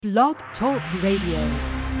Blog Talk Radio.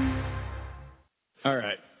 All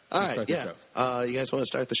right. Yeah. You guys want to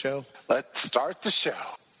start the show? Let's start the show.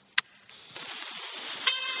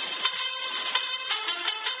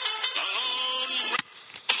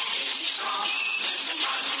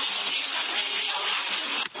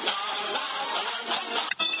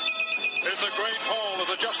 In the great hall of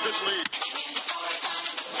the Justice League.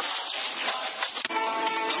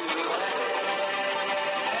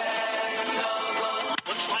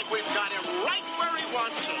 Looks like we've got him right where he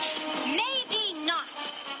wants us. Maybe not.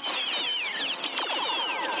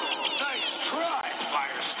 Nice try,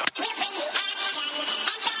 Firestone.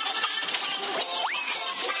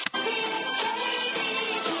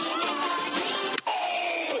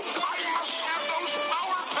 I must have those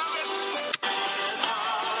power pellets.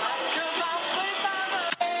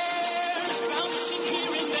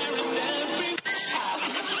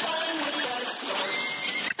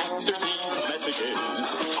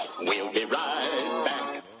 We'll be right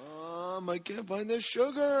back. I can't find the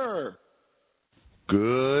sugar.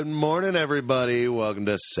 Good morning, everybody. Welcome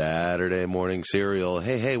to Saturday Morning Cereal.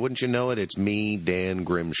 Hey, wouldn't you know it? It's me, Dan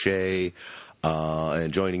Grimm Shea.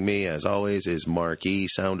 And joining me, as always, is Marke.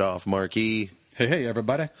 Sound off, Marke. Hey,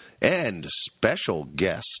 everybody. And special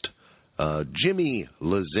guest, Jimmy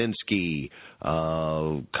Lazinski,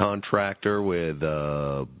 contractor with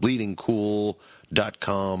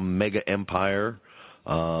BleedingCool.com mega empire,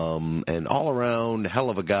 and all-around hell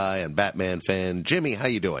of a guy and Batman fan. Jimmy, how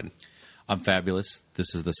you doing? I'm fabulous. This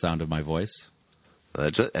is the sound of my voice.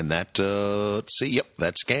 That's it. And that,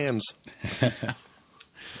 that scans.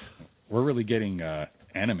 We're really getting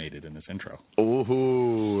animated in this intro.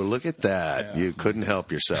 Ooh, look at that. Yeah. You couldn't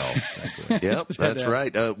help yourself. Yep, that's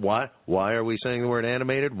right. Why are we saying the word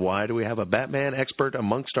animated? Why do we have a Batman expert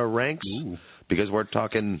amongst our ranks? Ooh. Because we're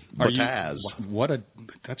talking Bataz.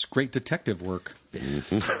 That's great detective work. We've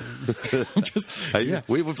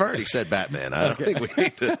already said Batman. I don't think we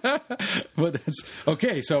need to. But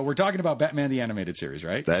okay, so we're talking about Batman the Animated Series,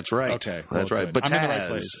 right? That's right. Okay. That's right. Good. Bataz, I'm in the right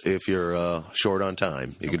place. if you're short on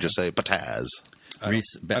time. You could just say Bataz.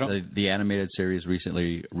 The animated series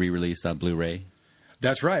recently re-released on Blu-ray.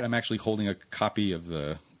 That's right. I'm actually holding a copy of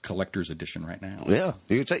the collector's edition right now. Yeah.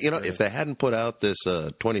 You could say, if they hadn't put out this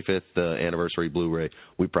 25th anniversary Blu-ray,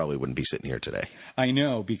 we probably wouldn't be sitting here today. I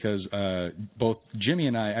know, because both Jimmy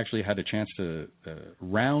and I actually had a chance to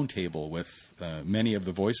roundtable with many of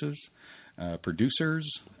the voices,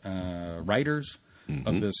 producers, writers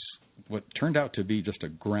of this, what turned out to be just a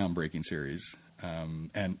groundbreaking series.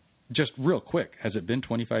 And just real quick, has it been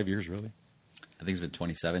 25 years, really? I think it's been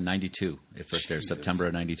 27, 92. It first aired. September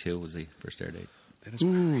of 92 was the first air date. That is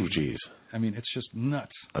Ooh, geez. I mean, it's just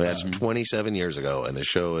nuts. That's 27 years ago, and the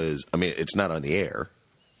show is, it's not on the air.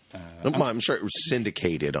 I'm sure it was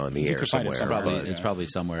syndicated on the air somewhere. It's probably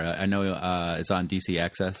somewhere. I know it's on DC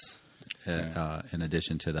Access in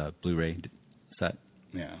addition to the Blu-ray set.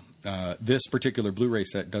 Yeah. This particular Blu-ray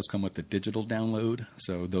set does come with the digital download,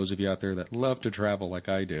 so those of you out there that love to travel like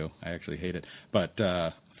I do, I actually hate it. But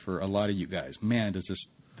for a lot of you guys, man,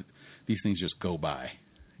 these things just go by.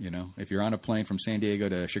 If you're on a plane from San Diego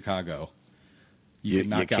to Chicago, you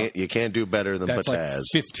can't do better than Bataz.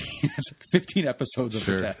 Like 15 episodes of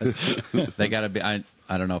Bataz. They got to be. I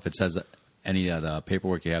don't know if it says any of the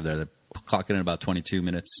paperwork you have there. They're clocking in about 22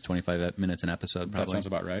 minutes, 25 minutes an episode. Probably. That sounds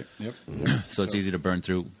about right. Yep. So it's easy to burn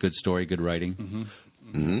through. Good story, good writing.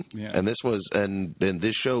 Yeah. And this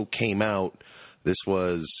show came out. This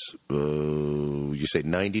was, you say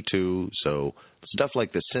 92, so stuff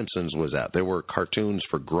like The Simpsons was out. There were cartoons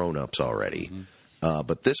for grown-ups already.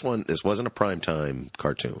 But this wasn't a primetime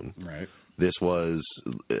cartoon. Right. This was,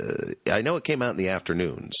 I know it came out in the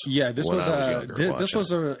afternoons. Yeah, this was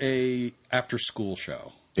a after-school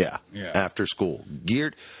show. Yeah, after school.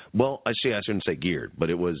 Geared, I shouldn't say geared, but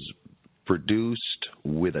it was produced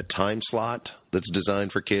with a time slot that's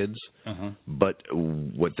designed for kids. But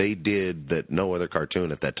what they did that no other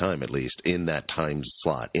cartoon at that time, at least, in that time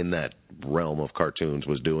slot, in that realm of cartoons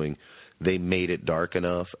was doing, they made it dark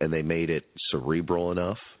enough and they made it cerebral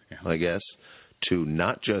enough, I guess, to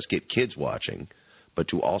not just get kids watching, but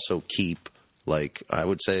to also keep, I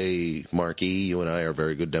would say, Marke, you and I are a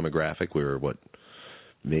very good demographic. We were,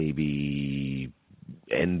 maybe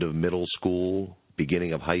end of middle school,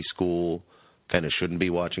 beginning of high school, kind of shouldn't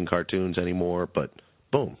be watching cartoons anymore, but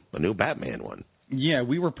boom, a new Batman one. Yeah,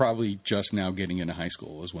 we were probably just now getting into high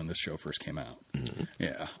school is when this show first came out.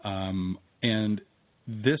 Yeah. And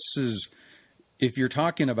this is, if you're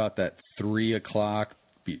talking about that 3 o'clock,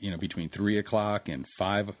 between 3 o'clock and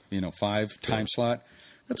 5 time slot,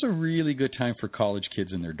 that's a really good time for college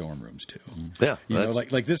kids in their dorm rooms too. Yeah, you know,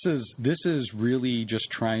 like this is really just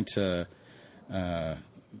trying to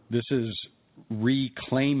this is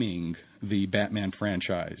reclaiming the Batman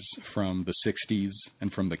franchise from the '60s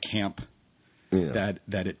and from the camp that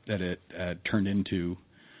it turned into.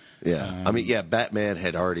 Yeah, I mean, Batman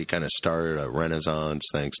had already kind of started a renaissance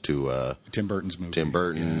thanks to Tim Burton's movie. Tim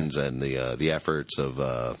Burton's and the efforts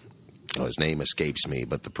of his name escapes me,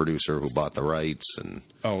 but the producer who bought the rights and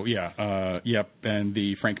and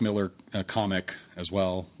the Frank Miller comic as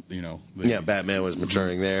well. You know, Batman was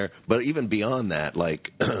maturing there, but even beyond that,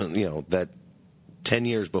 like that 10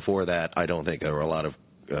 years before that, I don't think there were a lot of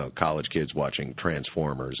college kids watching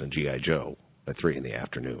Transformers and G.I. Joe at 3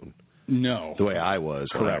 p.m. No. The way I was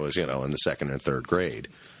when I was, in the second and third grade.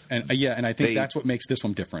 And and I think that's what makes this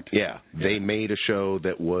one different. Yeah, they made a show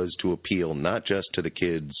that was to appeal not just to the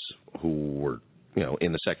kids who were,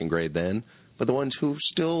 in the second grade then, but the ones who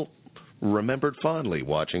still remembered fondly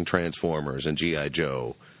watching Transformers and G.I.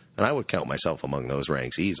 Joe. And I would count myself among those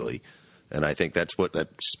ranks easily. And I think that's what that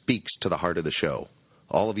speaks to the heart of the show.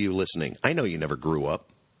 All of you listening, I know you never grew up.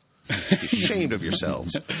 Be ashamed of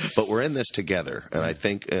yourselves. But we're in this together. And I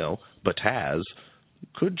think, Bataz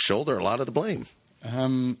could shoulder a lot of the blame.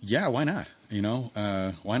 Why not?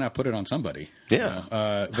 Why not put it on somebody? Yeah.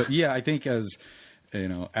 I think as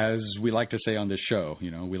we like to say on this show,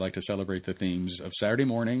 we like to celebrate the themes of Saturday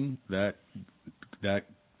morning that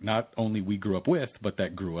not only we grew up with, but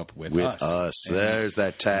that grew up with us. There's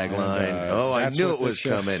that tagline. I knew it was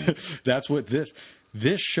coming. That's what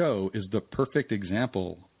this show is the perfect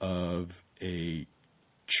example of a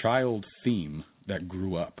child theme that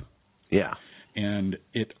grew up. Yeah. And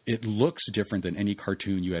it looks different than any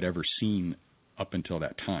cartoon you had ever seen up until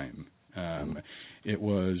that time. It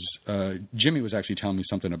was Jimmy was actually telling me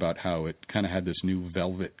something about how it kind of had this new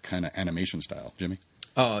velvet kind of animation style. Jimmy?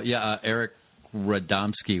 Oh yeah, Eric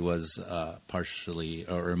Radomski was partially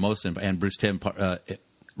or most and Bruce Timm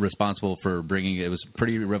responsible for bringing it. It was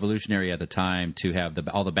pretty revolutionary at the time to have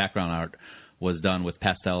all the background art was done with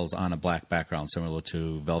pastels on a black background, similar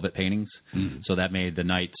to velvet paintings. So that made the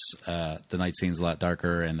night scenes a lot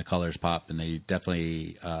darker, and the colors popped, and they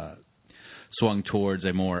definitely swung towards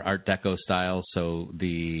a more Art Deco style. So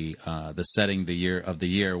the setting the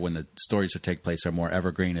year when the stories would take place are more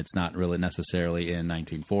evergreen. It's not really necessarily in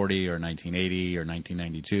 1940 or 1980 or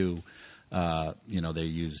 1992. They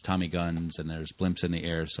use Tommy guns and there's blimps in the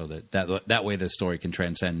air, so that way the story can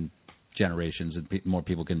transcend generations and more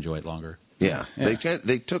people can enjoy it longer. Yeah. They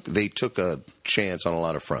took a chance on a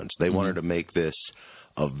lot of fronts. They wanted to make this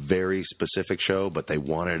a very specific show, but they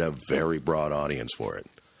wanted a very broad audience for it,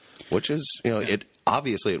 which is it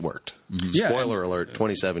obviously it worked. Spoiler alert: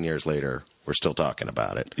 27 years later, we're still talking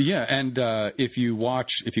about it. Yeah, and if you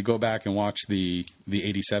go back and watch the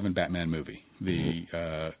 '87 Batman movie,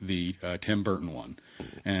 the Tim Burton one,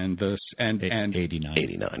 and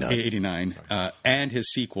 89, and his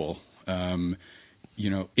sequel.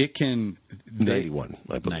 It can 91.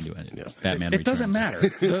 91. Yeah. Batman. It doesn't matter.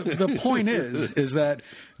 The point is that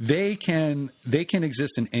they can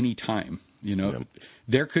exist in any time.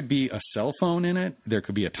 There could be a cell phone in it. There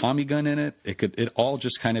could be a Tommy gun in it. It all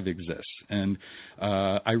just kind of exists, and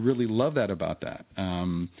I really love that about that.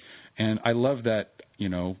 And I love that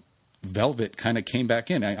Velvet kind of came back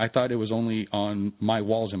in. I thought it was only on my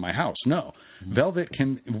walls in my house. No, Velvet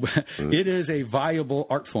it is a viable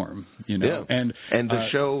art form, Yeah. And the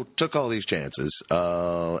show took all these chances,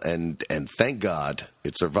 and thank God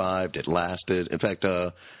it survived. It lasted. In fact,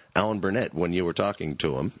 Alan Burnett, when you were talking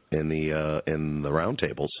to him in the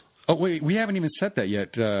roundtables. Oh wait, we haven't even said that yet.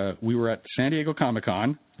 We were at San Diego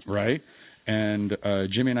Comic-Con, right? And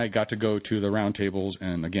Jimmy and I got to go to the roundtables,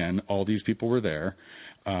 and again, all these people were there.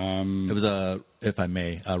 It was if I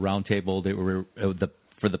may, a roundtable. They were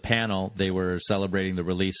for the panel. They were celebrating the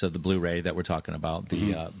release of the Blu-ray that we're talking about,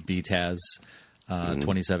 the BTAS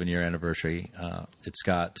 27-year anniversary. It's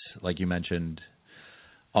got, like you mentioned,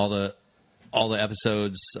 all the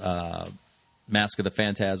episodes. Mask of the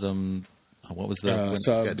Phantasm. What was the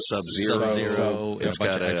Sub-Zero? It's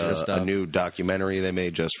got a new documentary they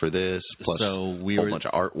made just for this, plus a whole bunch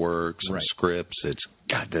of artworks and scripts. This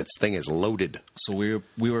thing is loaded. So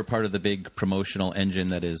we were part of the big promotional engine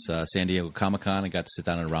that is San Diego Comic-Con. and got to sit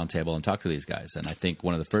down at a round table and talk to these guys. And I think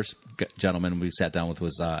one of the first gentlemen we sat down with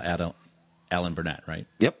was Alan Burnett, right?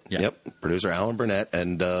 Yep. Producer Alan Burnett,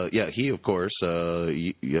 and he of course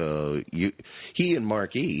he and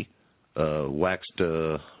Marke waxed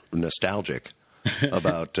nostalgic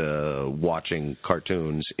about watching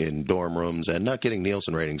cartoons in dorm rooms and not getting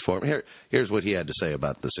Nielsen ratings for them. Here's what he had to say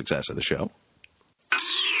about the success of the show.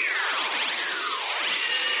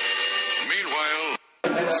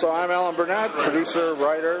 Alan Burnett, producer,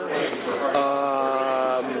 writer,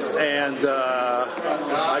 and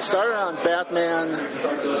I started on Batman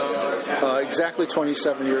exactly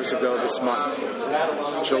 27 years ago this month,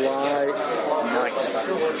 July 9th.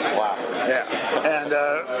 Wow. Yeah, and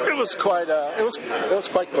it was quite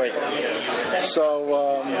great. So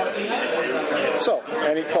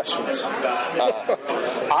any questions?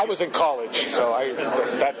 I was in college, so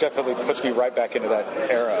that definitely puts me right back into that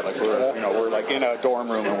era. Like we're like in a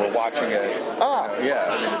dorm room and we're watching it.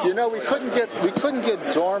 Yeah. You know, we couldn't get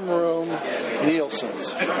dorm room Nielsen's.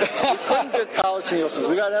 We couldn't get college Nielsen's.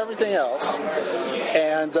 We got everything else.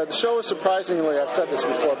 And the show was surprisingly, I've said this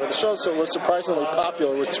before, but the show was surprisingly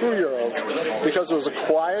popular with 2-year-olds because it was a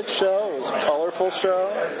quiet show, it was a colorful show,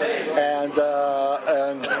 and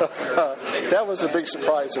that was a big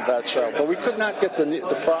surprise of that show. But we could not get the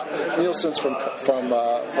Nielsen's from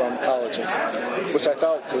colleges, which I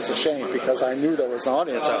thought was a shame because I knew there was an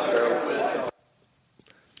audience out there.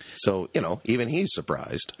 So, even he's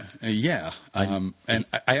surprised. Yeah. And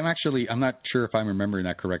I'm not sure if I'm remembering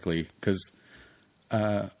that correctly because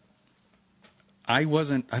I was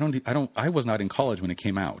not in college when it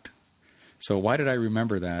came out. So why did I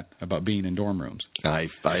remember that about being in dorm rooms? I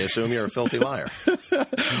assume you're a filthy liar.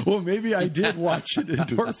 Well, maybe I did watch it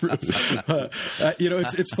in dorm rooms.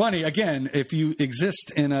 It's funny. Again, if you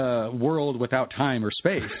exist in a world without time or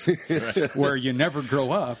space, where you never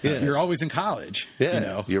grow up, you're always in college.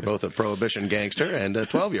 Yeah, you're both a prohibition gangster and a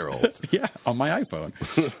 12-year-old. Yeah, on my iPhone.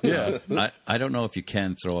 Yeah. I don't know if you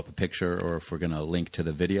can throw up a picture or if we're going to link to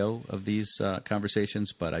the video of these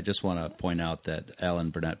conversations, but I just want to point out that Alan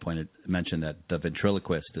Burnett mentioned that The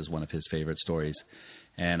Ventriloquist is one of his favorite stories.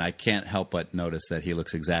 And I can't help but notice that he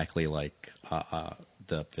looks exactly like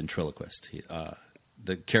the ventriloquist.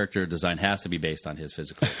 The character design has to be based on his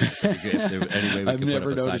physical. I've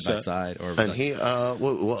never noticed that. Side, or and he,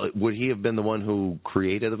 would he have been the one who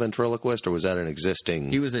created the ventriloquist, or was that an existing?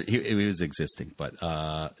 He was existing, but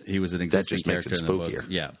he was an existing character in the book.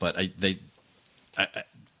 Yeah, but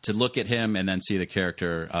to look at him and then see the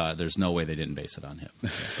character, there's no way they didn't base it on him.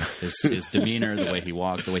 His demeanor, the way he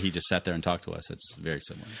walked, the way he just sat there and talked to us, it's very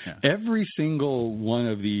similar. Yeah. Every single one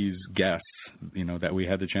of these guests, that we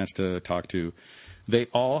had the chance to talk to, they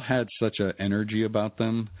all had such an energy about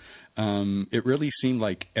them. It really seemed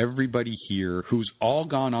like everybody here who's all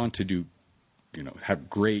gone on to do, have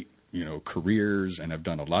great, careers and have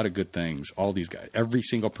done a lot of good things, all these guys, every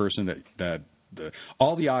single person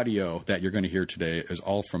all the audio that you're going to hear today is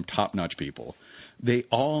all from top-notch people. They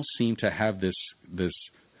all seem to have this.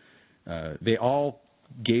 They all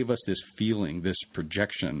gave us this feeling, this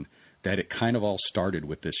projection that it kind of all started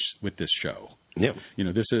with this show. Yeah.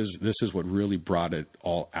 This is what really brought it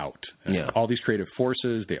all out. Yeah. All these creative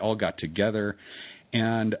forces, they all got together,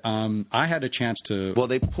 and I had a chance to. Well,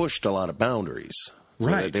 they pushed a lot of boundaries.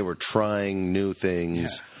 Right. They were trying new things. Yeah.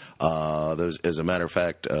 As a matter of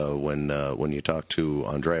fact, when you talk to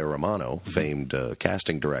Andrea Romano, famed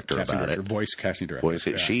casting director, voice casting director,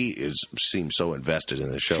 she seems so invested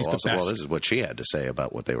in the show. She's also, well, this is what she had to say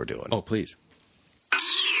about what they were doing. Oh, please.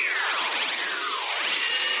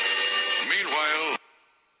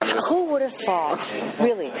 Who would have thought,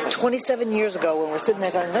 really, 27 years ago when we're sitting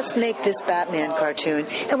there going, let's make this Batman cartoon,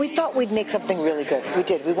 and we thought we'd make something really good. We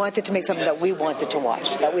did. We wanted to make something that we wanted to watch,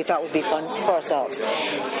 that we thought would be fun for ourselves.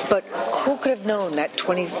 But who could have known that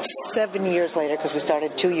 27 years later, because we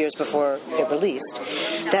started 2 years before it released,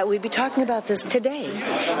 that we'd be talking about this today.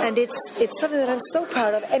 And it's something that I'm so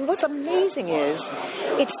proud of. And what's amazing is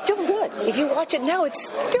it's still good. If you watch it now, it's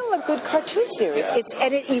still a good cartoon series.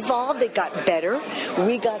 And it evolved. It got better.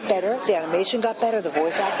 We got better. The animation got better. The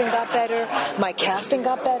voice acting got better. My casting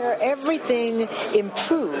got better. Everything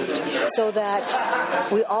improved so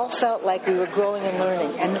that we all felt like we were growing and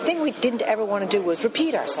learning. And the thing we didn't ever want to do was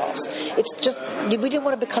repeat ourselves. It's just, we didn't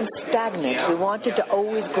want to become stagnant. We wanted to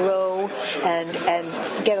always grow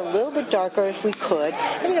and get a little bit darker if we could.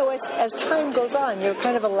 And, as time goes on, you're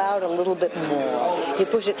kind of allowed a little bit more. You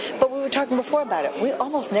push it. But we were talking before about it. We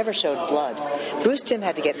almost never showed blood. Bruce Timm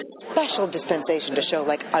had to get special dispensation to show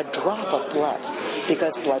like a drop of blood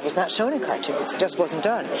because blood was not shown in cartoons. It just wasn't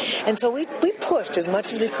done. And so we pushed as much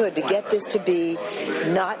as we could to get this to be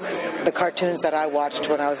not the cartoons that I watched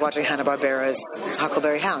when I was watching Hanna-Barbera's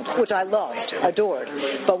Huckleberry Hound, which I loved, adored.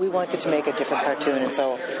 But we wanted to make a different cartoon, and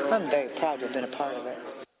so I'm very proud to have been a part of it.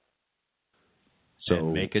 So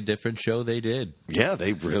and make a different show they did. Yeah,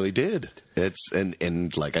 they really did.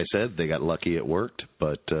 And like I said, they got lucky it worked,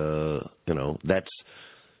 but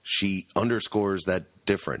she underscores that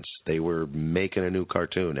difference. They were making a new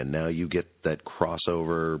cartoon, and now you get that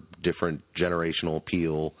crossover, different generational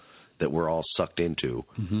appeal that we're all sucked into.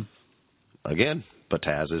 Mm-hmm. again,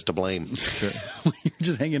 Bataz is to blame. You're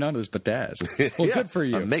just hanging on to this Bataz. Well, yeah, good for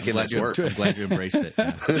you. I'm making this work. I'm glad you embraced it.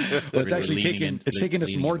 Yeah. Well, it's actually taken us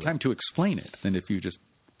more into it. time to explain it than if you just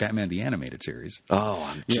Batman the Animated Series.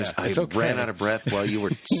 Oh, I ran out of breath while you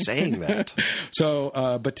were saying that. So,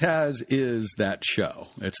 Bataz is that show.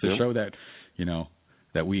 It's the show that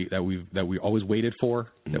that we always waited for,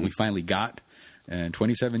 that we finally got. And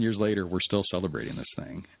 27 years later, we're still celebrating this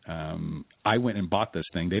thing. I went and bought this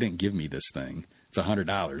thing. They didn't give me this thing. It's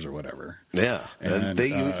 $100 or whatever. Yeah, and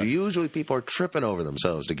usually people are tripping over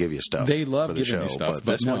themselves to give you stuff. They love for the giving show, me stuff,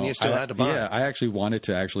 but this one you still had to buy. Yeah, I actually wanted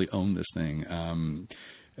to actually own this thing.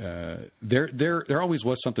 There always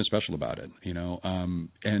was something special about it,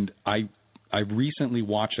 and I recently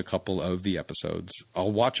watched a couple of the episodes.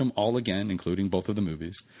 I'll watch them all again, including both of the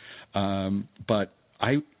movies. But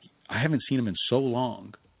I haven't seen them in so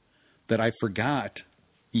long that I forgot.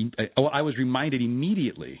 I was reminded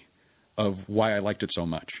immediately of why I liked it so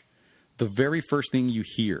much. The very first thing you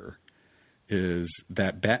hear is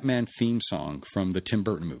that Batman theme song from the Tim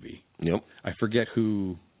Burton movie. Yep. I forget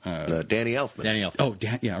who. Danny Elfman. Danny Elfman. Oh,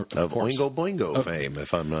 yeah. Of Oingo Boingo fame, if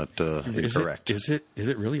I'm not incorrect. Is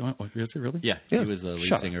it really? Is it really? Yeah, he was the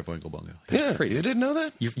lead singer of Oingo Boingo. Yeah, crazy. You didn't know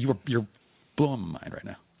that? You're blowing my mind right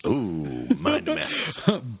now. Ooh, mind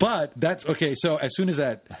map. But that's okay. So as soon as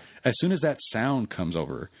that sound comes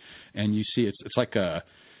over, and you see it's like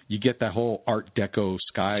you get that whole Art Deco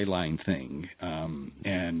skyline thing,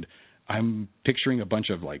 and I'm picturing a bunch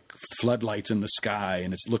of like floodlights in the sky,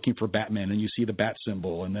 and it's looking for Batman, and you see the bat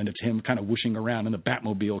symbol, and then it's him kind of whooshing around, and the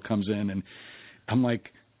Batmobile comes in, and I'm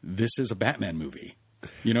like, this is a Batman movie.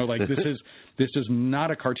 Like this is not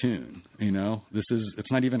a cartoon.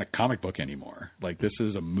 It's not even a comic book anymore. Like this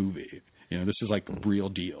is a movie. This is like real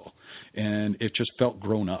deal, and it just felt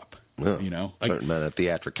grown up. Yeah, like, certain amount of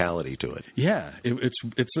theatricality to it. Yeah,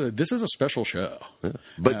 this is a special show. Yeah.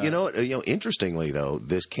 But interestingly though,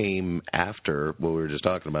 this came after what we were just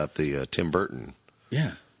talking about, the Tim Burton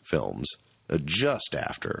films. Just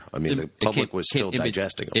after. I mean, the public was still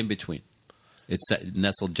digesting them. In between. It's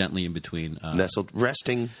nestled gently in between. Nestled,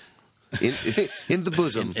 resting in the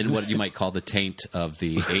bosom. In what you might call the taint of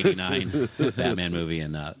the 89 Batman movie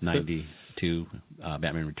and 92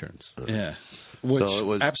 Batman Returns. Yeah. Which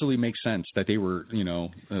absolutely makes sense that they were,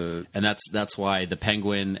 and that's why the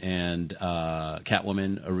Penguin and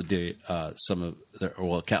Catwoman are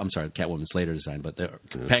Catwoman's later design, but the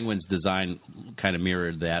Penguin's design kind of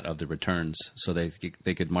mirrored that of the Returns, so they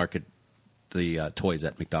could market the toys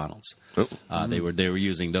at McDonald's. They were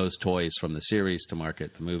using those toys from the series to market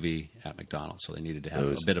the movie at McDonald's, so they needed to have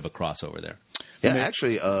a bit of a crossover there. Yeah,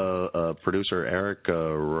 actually, producer Eric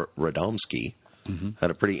Radomski had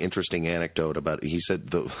a pretty interesting anecdote about. He said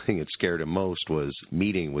the thing that scared him most was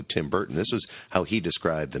meeting with Tim Burton. This was how he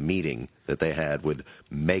described the meeting that they had with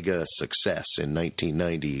mega success in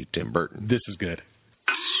 1990 Tim Burton. This is good.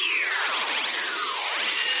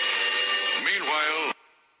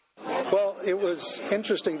 Well, it was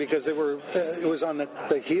interesting because it was on the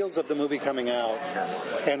heels of the movie coming out,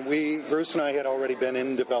 and Bruce and I had already been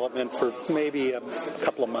in development for maybe a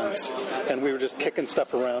couple of months, and we were just kicking stuff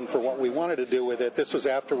around for what we wanted to do with it. This was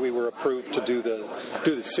after we were approved to do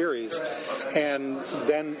the series, and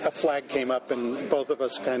then a flag came up, and both of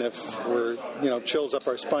us kind of were chills up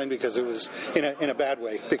our spine because it was in a bad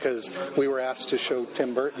way, because we were asked to show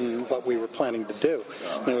Tim Burton what we were planning to do,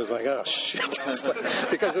 and it was like, oh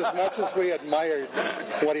shit, because as much as we admired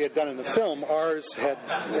what he had done in the film, ours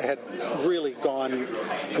had really gone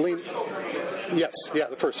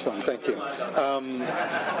the first film, thank you.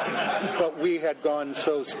 But we had gone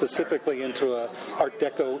so specifically into a Art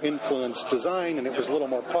Deco influenced design, and it was a little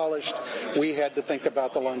more polished. We had to think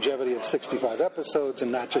about the longevity of 65 episodes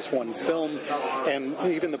and not just one film.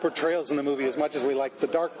 And even the portrayals in the movie, as much as we liked the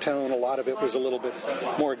dark tone, a lot of it was a little bit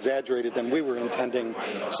more exaggerated than we were intending.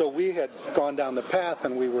 So we had gone down the path,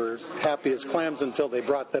 and we were happy as clams until they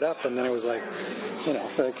brought that up, and then it was like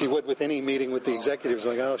you would with any meeting with the executives,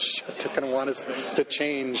 like, oh shit, they're going to want us to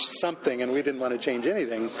change something, and we didn't want to change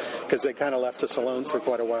anything because they kind of left us alone for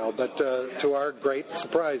quite a while. But to our great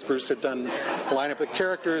surprise, Bruce had done a lineup of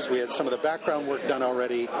characters. We had some of the background work done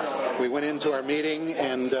already. We went into our meeting,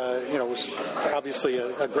 and it was obviously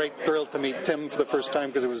a great thrill to meet Tim for the first time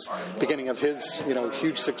because it was the beginning of his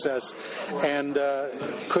huge success, and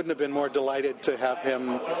couldn't have been more delighted to have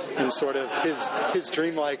him in sort sort of his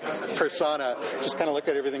dreamlike persona, just kind of look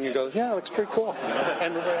at everything and go, yeah, it looks pretty cool.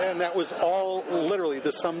 And that was all literally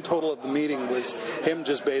the sum total of the meeting was him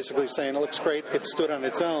just basically saying, it looks great, it stood on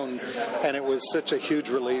its own, and it was such a huge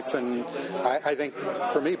relief. And I think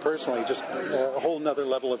for me personally, just a whole nother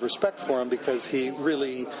level of respect for him, because he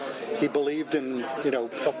believed in,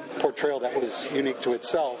 a portrayal that was unique to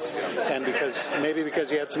itself, and because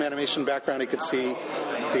he had some animation background, he could see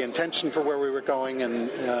the intention for where we were going.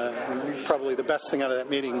 And probably the best thing out of that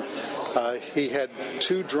meeting, he had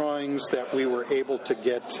 2 drawings that we were able to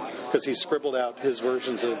get, because he scribbled out his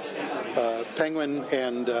versions of Penguin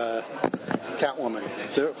and Catwoman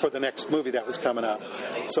for the next movie that was coming up.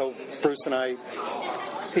 So Bruce and I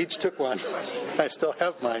each took one. I still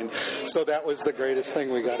have mine. So that was the greatest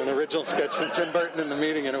thing. We got an original sketch from Tim Burton in the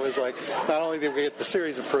meeting, and it was like, not only did we get the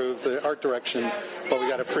series approved, the art direction, but we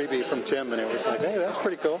got a freebie from Tim, and it was like, hey, that's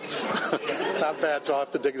pretty cool. Not bad, so I'll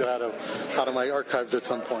have to dig that out of my archives at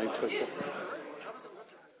some point.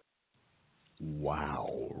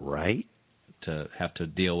 Wow, right? To have to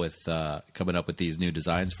deal with coming up with these new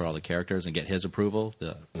designs for all the characters and get his approval,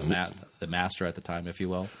 the master at the time, if you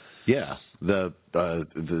will. Yeah,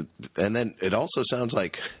 and then it also sounds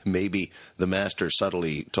like maybe the master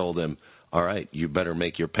subtly told him, all right, you better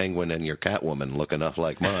make your Penguin and your Catwoman look enough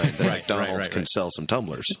like mine that McDonald's can sell some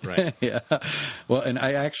tumblers. Right. Yeah. Well, and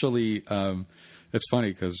I actually, it's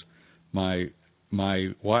funny because my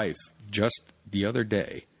wife just the other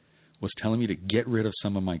day was telling me to get rid of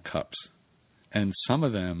some of my cups. And some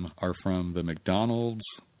of them are from the McDonald's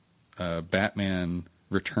Batman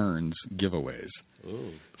Returns giveaways.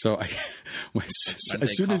 Ooh. So as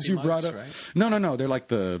soon as you brought up, right? No, they're like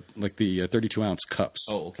the 32-ounce cups.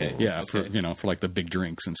 Oh, okay. Yeah, okay. for like the big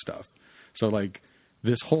drinks and stuff. So like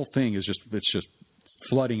this whole thing is it's just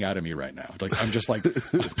flooding out of me right now. Like I'm just like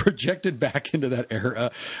projected back into that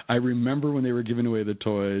era. I remember when they were giving away the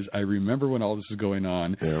toys. I remember when all this is going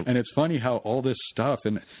on. Yeah. And it's funny how all this stuff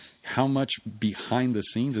and how much behind the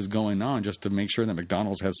scenes is going on just to make sure that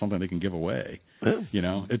McDonald's has something they can give away.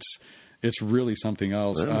 Yeah. It's really something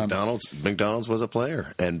else. Well, McDonald's was a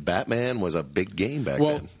player, and Batman was a big game back then.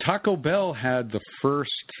 Well, Taco Bell had the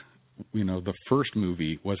first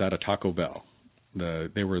movie was at a Taco Bell.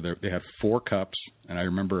 They had 4 cups, and I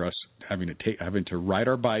remember us having to ride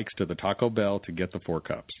our bikes to the Taco Bell to get the 4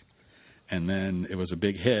 cups. And then it was a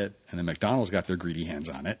big hit, and then McDonald's got their greedy hands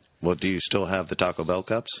on it. Well, do you still have the Taco Bell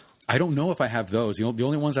cups? I don't know if I have those. The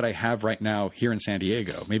only ones that I have right now here in San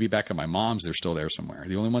Diego, maybe back at my mom's, they're still there somewhere.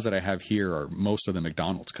 The only ones that I have here are most of the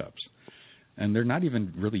McDonald's cups. And they're not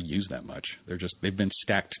even really used that much. They've been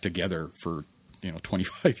stacked together for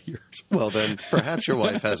 25 years. Well, then perhaps your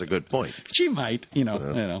wife has a good point. She might,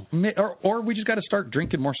 or we just got to start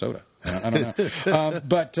drinking more soda. I don't know.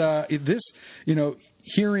 But this,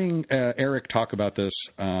 hearing Eric talk about this,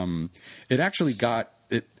 it actually got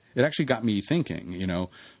me thinking.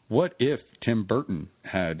 What if Tim Burton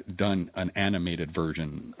had done an animated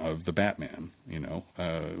version of the Batman?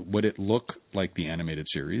 Would it look like the animated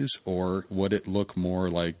series, or would it look more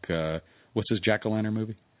like what's his Jack-o'-lantern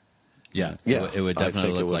movie? Yeah. It would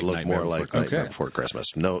definitely look more like Nightmare Before Christmas.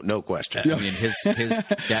 No question. I mean,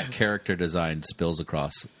 that character design spills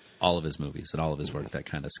across all of his movies and all of his work. That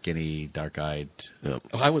kind of skinny, dark-eyed. Yep.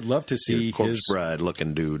 I would love to see corpse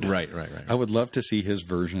bride-looking dude. Right. I would love to see his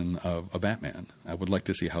version of a Batman. I would like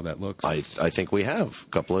to see how that looks. I think we have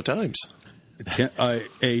a couple of times.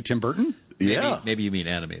 A Tim Burton? Yeah. Maybe you mean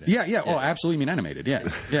animated. Yeah. Oh, absolutely mean animated. Yeah.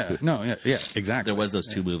 No, yeah, exactly. There was those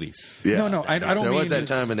 2 movies. Yeah. No, I don't mean... There was that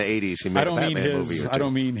time in the 80s he made a Batman movie or 2. I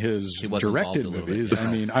don't mean his directed movies. I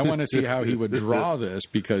mean, I want to see how he would draw this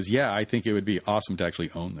because, I think it would be awesome to actually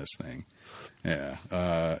own this thing.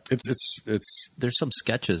 Yeah. It's There's some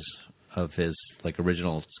sketches of his, like,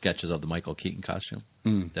 original sketches of the Michael Keaton costume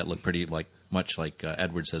that look pretty, much like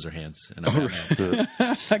Edward Scissorhands.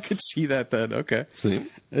 I could see that then. Okay.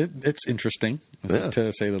 It's interesting,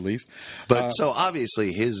 to say the least. But so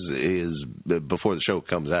obviously his before the show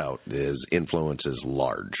comes out, his influence is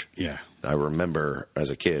large. Yeah. I remember as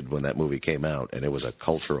a kid when that movie came out, and it was a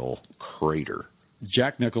cultural crater.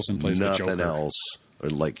 Jack Nicholson plays the Joker. Nothing else.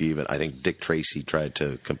 Like even, I think Dick Tracy tried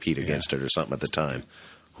to compete against it or something at the time.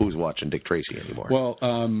 Who's watching Dick Tracy anymore? Well,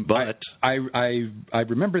 but I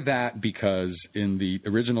remember that because in the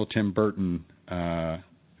original Tim Burton,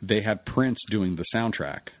 they had Prince doing the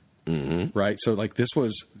soundtrack, right? So like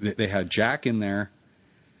they had Jack in there.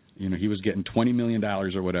 He was getting $20 million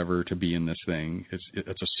or whatever to be in this thing.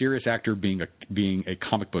 It's a serious actor being a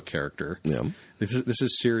comic book character. Yeah. This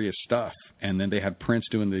is serious stuff. And then they had Prince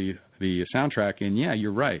doing the soundtrack. And yeah,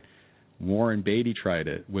 you're right. Warren Beatty tried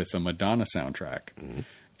it with a Madonna soundtrack.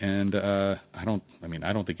 and I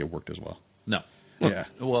don't think it worked as well. No. Yeah.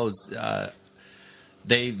 Well,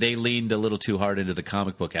 they leaned a little too hard into the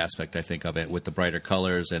comic book aspect, I think, of it, with the brighter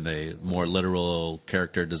colors and the more literal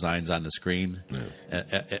character designs on the screen,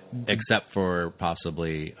 except for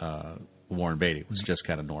possibly Warren Beatty, was just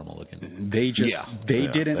kind of normal looking. They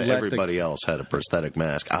didn't let everybody else had a prosthetic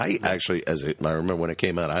mask. I actually, I remember when it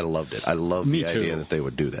came out, I loved it. I loved the idea that they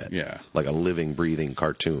would do that. Yeah, like a living, breathing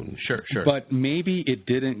cartoon. Sure. But maybe it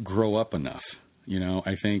didn't grow up enough.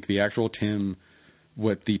 I think the actual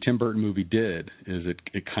what the Tim Burton movie did is it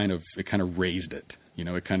kind of raised it. It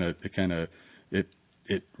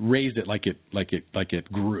raised it like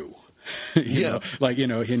it grew. And he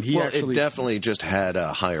it definitely just had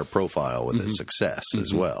a higher profile with its success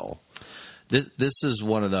as well. This is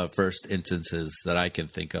one of the first instances that I can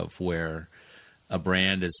think of where a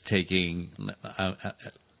brand is taking.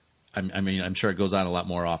 I'm sure it goes on a lot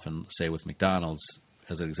more often, say with McDonald's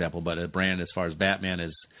as an example, but a brand as far as Batman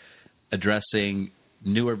is addressing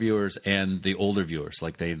newer viewers and the older viewers.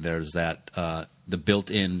 Like there's that the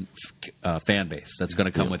built-in fan base that's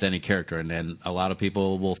going to come with any character, and then a lot of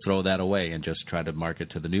people will throw that away and just try to market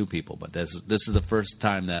to the new people. But this is the first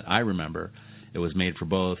time that I remember it was made for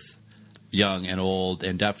both young and old,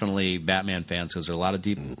 and definitely Batman fans, because there's a lot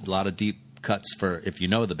of deep cuts for if you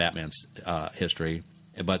know the Batman's history,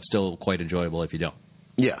 but still quite enjoyable if you don't.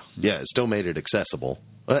 Yeah, it still made it accessible.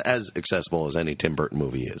 As accessible as any Tim Burton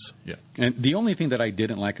movie is. Yeah. And the only thing that I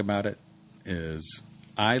didn't like about it is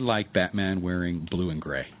I like Batman wearing blue and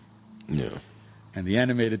gray. Yeah. And the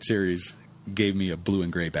animated series gave me a blue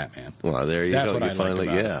and gray Batman. Well, there you go. You finally,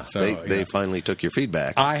 they finally took your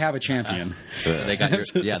feedback. I have a champion. They got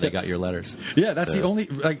your letters. Yeah, that's the only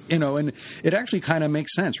and it actually kind of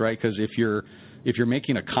makes sense, right? Because if you're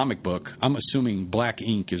making a comic book, I'm assuming black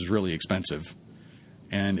ink is really expensive.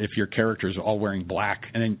 And if your characters are all wearing black,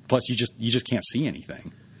 and then plus you just can't see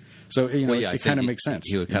anything, so it kind of makes sense.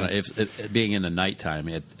 He would kind of if being in the nighttime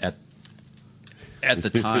at the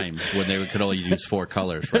time when they could only use 4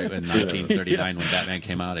 colors, right? In 1939 when Batman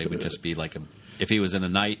came out, it would just be like if he was in the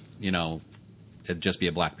night, it'd just be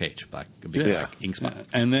a black page, black ink spot,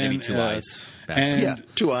 and then maybe 2 eyes, and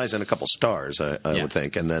 2 eyes and a couple stars, I would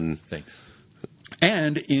think, and then. Thanks.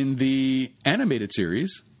 And in the animated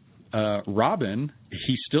series. Robin,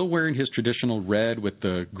 he's still wearing his traditional red with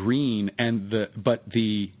the green, but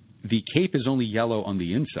the cape is only yellow on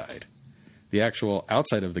the inside. The actual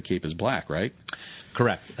outside of the cape is black, right?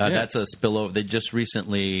 Correct. That's a spillover. They just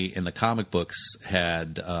recently, in the comic books,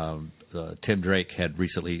 had Tim Drake had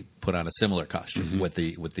recently put on a similar costume with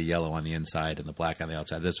the yellow on the inside and the black on the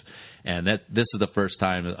outside. This is the first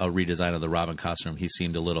time a redesign of the Robin costume. He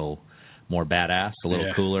seemed a little more badass, a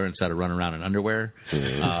little cooler instead of running around in underwear.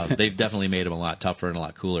 They've definitely made him a lot tougher and a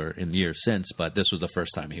lot cooler in the years since, but this was the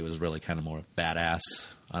first time he was really kind of more badass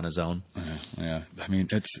on his own. Yeah. I mean,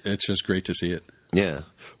 it's just great to see it. Yeah.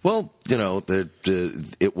 Well,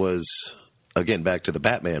 it was, again, back to the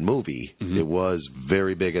Batman movie, it was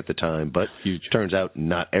very big at the time, but huge. Turns out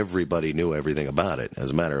not everybody knew everything about it. As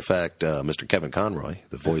a matter of fact, Mr. Kevin Conroy,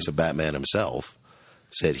 the voice of Batman himself,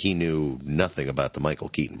 said he knew nothing about the Michael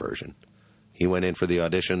Keaton version. He went in for the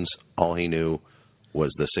auditions. All he knew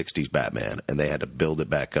was the 60s Batman, and they had to build it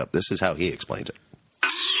back up. This is how he explains it.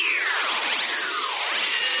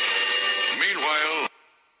 Meanwhile,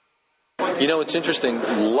 it's interesting.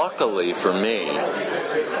 Luckily for me,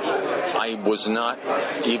 I was not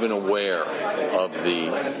even aware of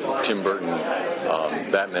the Tim Burton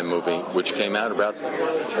Batman movie, which came out about,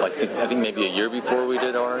 I think maybe a year before we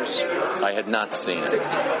did ours. I had not seen it.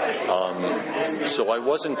 So I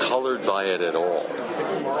wasn't colored by it at all.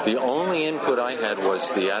 The only input I had was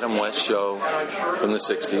the Adam West show from the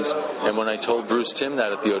 60s, and when I told Bruce Timm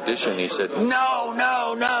that at the audition, he said,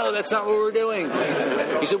 no, that's not what we're doing.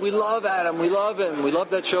 He said, we love Adam, we love him, we love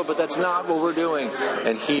that show, but that's not what we're doing.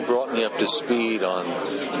 And he brought me up to speed on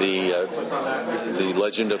the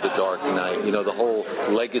Legend of the Dark Knight, the whole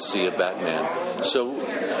legacy of Batman. So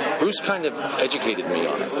Bruce kind of educated me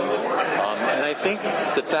on it. And I think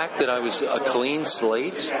the fact that I was a clean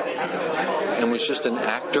slate and was just an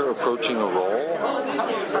actor approaching a role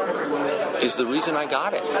is the reason I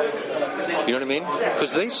got it. You know what I mean? Because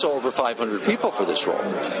they saw over 500 people for this role.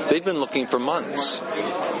 They've been looking for months.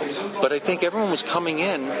 But I think everyone was coming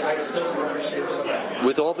in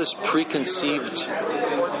with all this preconceived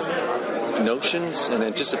notions and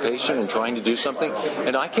anticipation and trying to do something,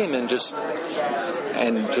 and I came in just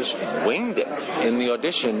winged it in the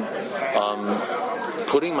audition.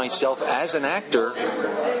 putting myself as an actor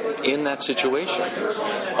in that situation.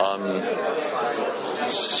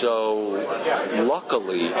 So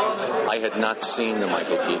luckily, I had not seen the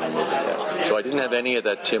Michael Keaton movie yet, so I didn't have any of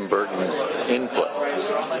that Tim Burton input.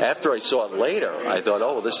 After I saw it later, I thought,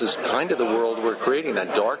 oh, this is kind of the world we're creating, that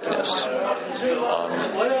darkness.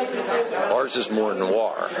 Ours is more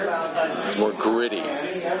noir, more gritty,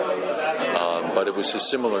 but it was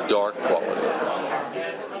a similar dark quality.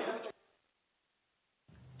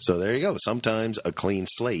 So there you go. Sometimes a clean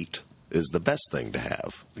slate is the best thing to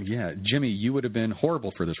have. Yeah, Jimmy, you would have been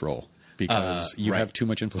horrible for this role because you have too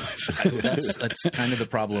much influence. That's kind of the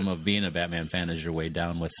problem of being a Batman fan, is you're weighed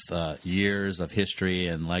down with years of history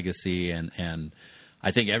and legacy, and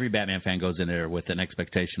I think every Batman fan goes in there with an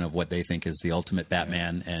expectation of what they think is the ultimate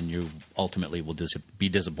Batman, and you ultimately will be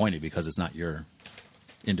disappointed because it's not your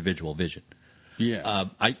individual vision. Yeah.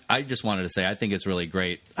 I just wanted to say I think it's really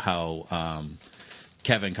great how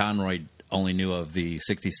Kevin Conroy only knew of the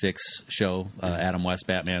 66 show, Adam West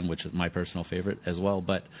Batman, which is my personal favorite as well,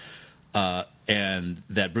 but and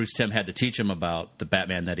that Bruce Timm had to teach him about the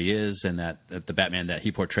Batman that he is, and that the Batman that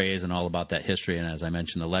he portrays, and all about that history, and as I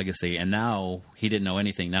mentioned, the legacy. And now he didn't know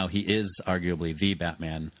anything. Now he is arguably the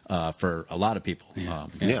Batman for a lot of people.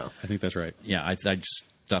 Yeah, I think that's right. Yeah, I just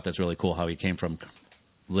thought that's really cool how he came from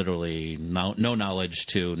literally no knowledge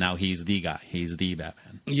to now he's the guy. He's the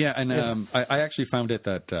Batman. Yeah, and I actually found it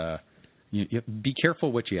that you be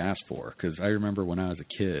careful what you ask for, because I remember when I was a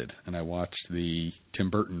kid and I watched the Tim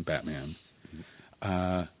Burton Batman,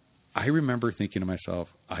 I remember thinking to myself,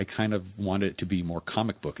 I kind of wanted it to be more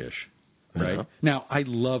comic bookish, right? Uh-huh. Now, I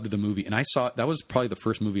loved the movie, and that was probably the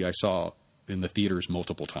first movie I saw in the theaters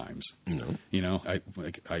multiple times. No. You know,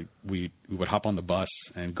 we would hop on the bus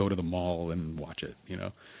and go to the mall and watch it, you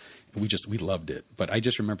know. We loved it. But I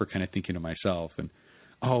just remember kind of thinking to myself, and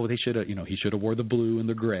they should have, he should have wore the blue and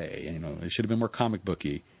the gray, and, it should have been more comic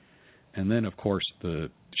booky. And then, of course,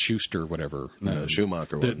 the Schuster, whatever.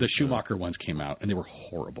 Schumacher ones. The Schumacher ones came out, and they were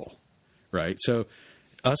horrible, right? So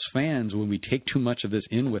us fans, when we take too much of this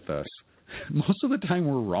in with us, most of the time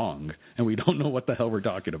we're wrong, and we don't know what the hell we're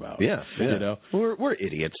talking about. Yeah. You know? We're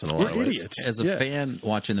idiots in a lot of ways. We're idiots. As a fan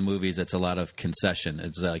watching the movies, it's a lot of concession.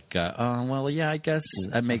 It's like, I guess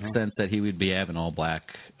that makes sense that he would be having all black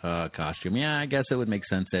costume. Yeah, I guess it would make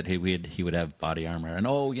sense that he would have body armor. And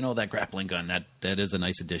that grappling gun, that is a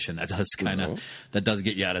nice addition. That does that does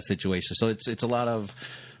get you out of situations. So it's a lot of,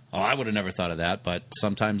 I would have never thought of that, but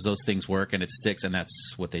sometimes those things work and it sticks, and that's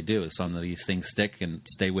what they do. Some of these things stick and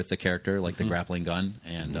stay with the character, like the grappling gun,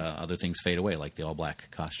 and other things fade away, like the all-black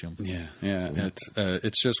costume. Yeah.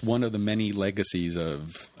 It's just one of the many legacies of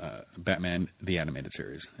Batman, the animated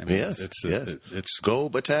series. I mean, it's go,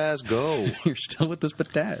 Bataz, go. You're still with this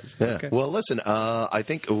Bataz. Yeah. Okay. Well, listen, I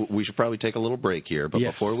think we should probably take a little break here, but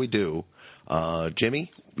before we do,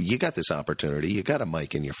 Jimmy, you got this opportunity. You got a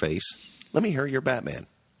mic in your face. Let me hear your Batman.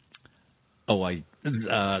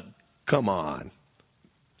 Come on.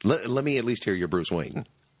 Let me at least hear your Bruce Wayne.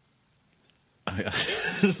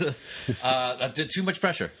 Too much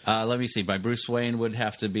pressure. Let me see. My Bruce Wayne would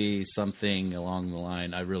have to be something along the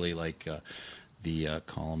line. I really like the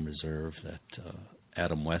Calm Reserve that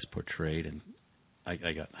Adam West portrayed, and I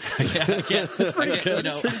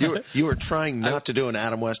You were trying not to do an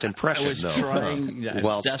Adam West impression, I was trying,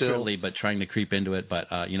 desperately, but trying to creep into it. But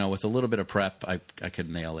with a little bit of prep, I could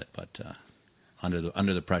nail it. But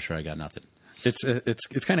under the pressure, I got nothing.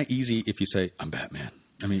 It's kind of easy if you say I'm Batman.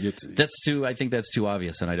 I mean, I think that's too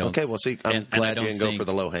obvious, and I don't. Okay, well, see, I'm glad you didn't go for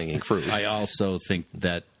the low-hanging fruit. I also think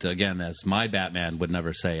that, again, as my Batman would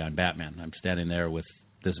never say I'm Batman. I'm standing there with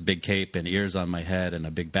this big cape and ears on my head and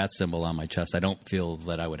a big bat symbol on my chest. I don't feel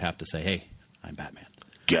that I would have to say, hey, I'm Batman.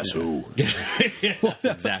 Guess who?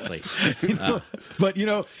 Exactly. But,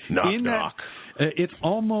 knock. It's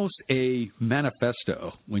almost a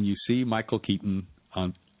manifesto when you see Michael Keaton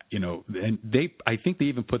on, and I think they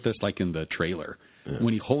even put this like in the trailer. Yeah.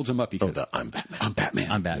 When he holds him up, he goes, I'm Batman. I'm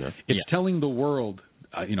Batman. I'm Batman. It's telling the world,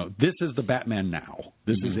 this is the Batman now.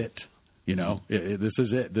 This is it. This is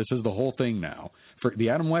it. This is the whole thing now. For the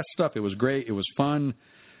Adam West stuff, it was great. It was fun.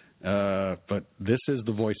 But this is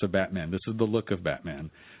the voice of Batman. This is the look of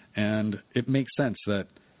Batman. And it makes sense that,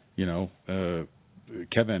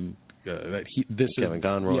 Kevin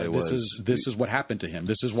Conroy this is what happened to him.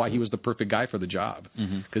 This is why he was the perfect guy for the job.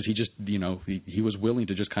 Because he just, he was willing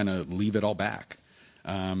to just kind of leave it all back.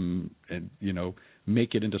 And,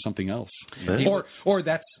 make it into something else. Or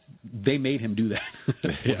they made him do that.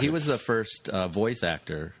 He was the first voice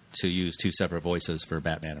actor to use two separate voices for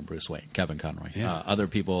Batman and Bruce Wayne, Kevin Conroy. Yeah. Other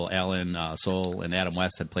people, Alan Soul and Adam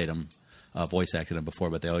West, had played him voice acted him before,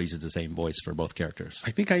 but they always use the same voice for both characters.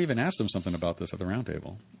 I think I even asked him something about this at the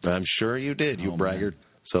Roundtable. I'm sure you did, you braggart. Man.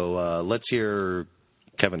 So let's hear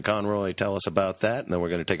Kevin Conroy tell us about that, and then we're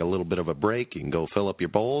going to take a little bit of a break. You can go fill up your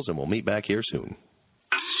bowls, and we'll meet back here soon.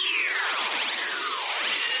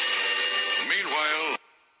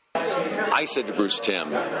 I said to Bruce Timm,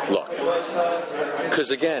 look, because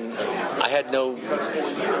again, I had no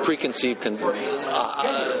preconceived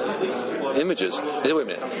images. Wait a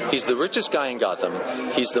minute. He's the richest guy in Gotham.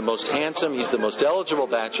 He's the most handsome. He's the most eligible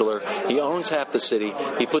bachelor. He owns half the city.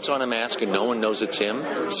 He puts on a mask and no one knows it's him.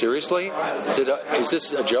 Seriously? Is this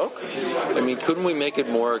a joke? I mean, couldn't we make it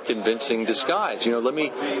more convincing disguise? You know, let me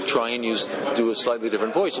try and do a slightly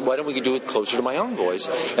different voice. Why don't we do it closer to my own voice?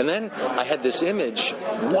 And then I had this image,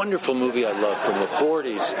 wonderful movie I love from the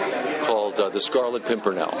 40s called The Scarlet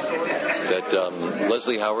Pimpernel that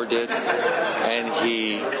Leslie Howard did. And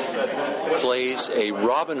he plays a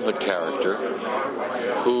Robin Hood character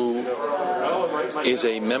who is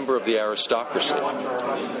a member of the aristocracy.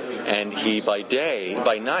 And he, by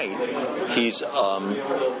night, he's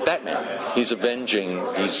Batman. He's avenging.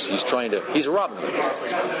 He's a Robin Hood.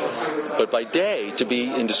 But by day, to be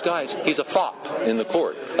in disguise, he's a fop in the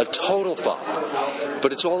court, a total fop.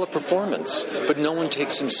 But it's all a performance. But no one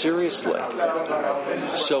takes him seriously.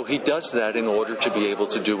 So he does that in order to be able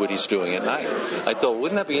to do what he's doing at night. I thought,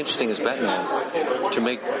 wouldn't that be interesting as Batman to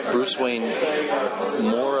make Bruce Wayne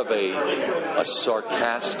more of a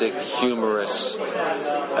sarcastic, humorous,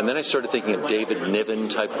 and then I started thinking of David Niven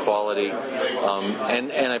type quality,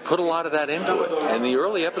 and I put a lot of that into it. And the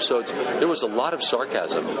early episodes, there was a lot of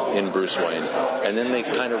sarcasm in Bruce Wayne, and then they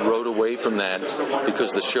kind of rode away from that because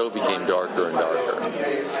the show became darker and darker.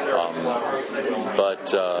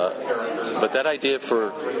 But that idea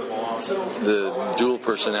for the dual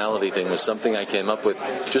personality thing was something I came up with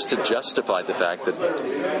just to justify the fact that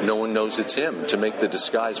no one knows it's him, to make the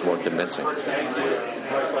disguise more convincing.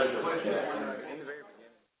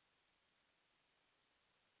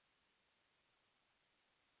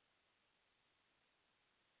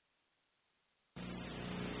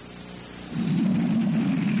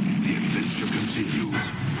 The adventure continues.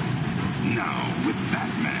 Now with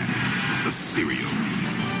Batman, the serial.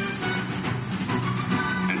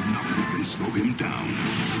 And nothing can slow him down.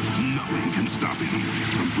 Nothing can stop him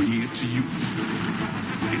from bringing it to you.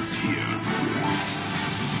 It's here.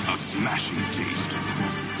 A smashing taste.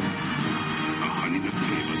 A honey nut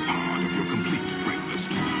flavored part of your complete breakfast.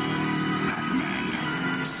 Batman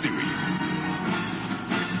cereal.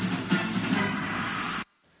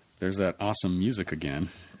 There's that awesome music again.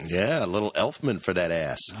 Yeah, a little Elfman for that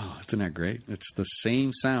ass. Oh, isn't that great? It's the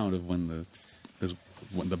same sound of when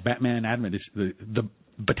the Batman admin, the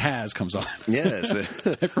Bataz comes on. Yes.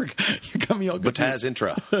 I forgot. You got me all Bataz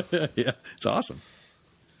intro. Yeah, it's awesome.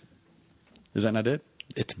 Is that not it?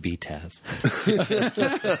 It's Bataz.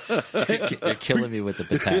 You're killing me with the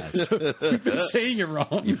Bataz. You've been saying it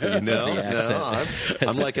wrong. No,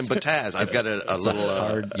 I'm liking Bataz. I've got a little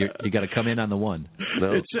hard. You got to come in on the one.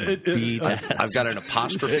 No, I've got an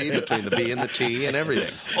apostrophe between the B and the T and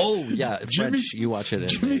everything. Oh yeah, French. You watch it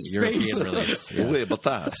in European release. Oui,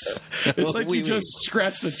 Bataz. It's like you just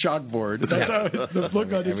scratched the chalkboard. That's how, the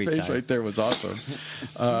look on his face right there was awesome.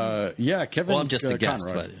 Yeah, Kevin. Well, I'm just a guest,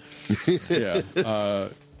 Conroy. but. Yeah.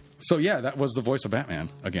 So yeah, that was the voice of Batman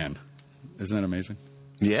again. Isn't that amazing?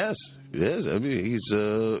 Yes, it is. I mean,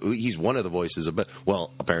 he's one of the voices of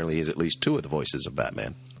well, apparently he's at least two of the voices of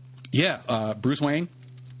Batman. Yeah, Bruce Wayne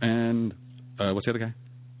and what's the other guy?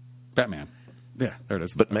 Batman. Yeah, there it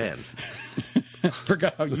is. But man.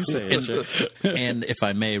 Forgot how you say it. And if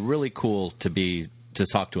I may, really cool to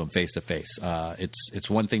talk to him face to face. It's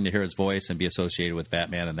one thing to hear his voice and be associated with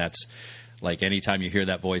Batman, and that's like anytime you hear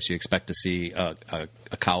that voice, you expect to see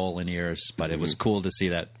a cowl in ears, but it was cool to see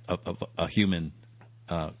that a human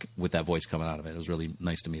with that voice coming out of it. It was really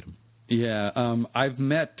nice to meet him. Yeah, I've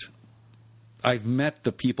met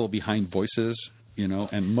the people behind voices,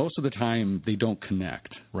 and most of the time they don't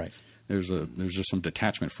connect. Right. There's just some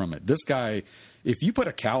detachment from it. This guy, if you put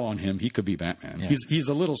a cowl on him, he could be Batman. Yeah. He's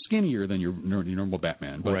a little skinnier than your normal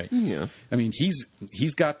Batman, but right. Yeah. I mean,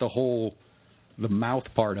 he's got the mouth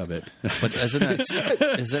part of it. But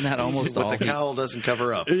isn't that almost all? What the cowl doesn't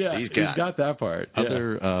cover up. Yeah, he's got that part.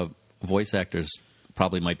 Other voice actors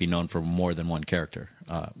probably might be known for more than one character.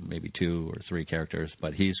 maybe 2 or 3 characters,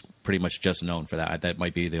 but he's pretty much just known for that. That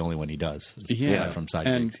might be the only one he does. From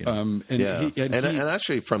sidekicks. And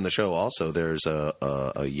actually from the show also, there's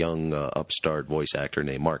a young upstart voice actor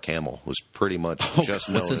named Mark Hamill, who's pretty much just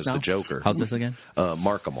known as the Joker. How's this again?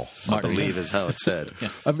 Mark Hamill, I believe is how it's said.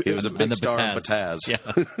 He was a big star in Phantasm. Yeah.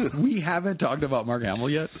 We haven't talked about Mark Hamill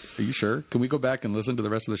yet. Are you sure? Can we go back and listen to the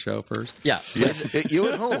rest of the show first? Yeah.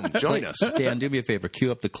 You at home, join us. Dan, do me a favor.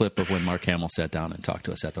 Cue up the clip of when Mark Hamill sat down and talked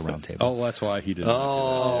to us at the round table. Oh, that's why he didn't.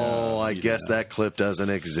 I guess that clip doesn't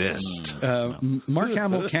exist. Mark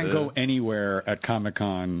Hamill can't go anywhere at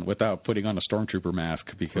Comic-Con without putting on a Stormtrooper mask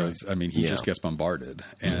because, he just gets bombarded.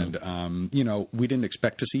 And, we didn't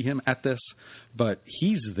expect to see him at this, but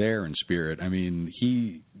he's there in spirit. I mean,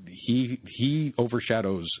 he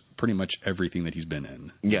overshadows pretty much everything that he's been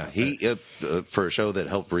in. Yeah, for a show that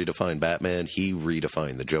helped redefine Batman, he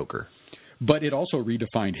redefined the Joker. But it also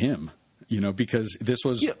redefined him, because this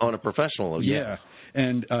was on a professional level. Yeah,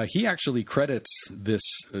 and he actually credits this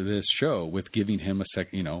show with giving him a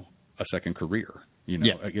second career.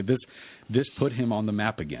 This put him on the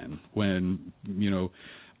map again when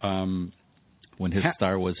when his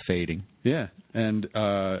star was fading. Yeah, and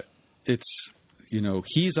it's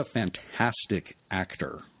he's a fantastic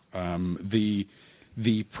actor.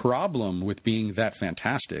 The problem with being that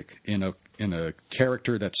fantastic in a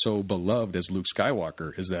character that's so beloved as Luke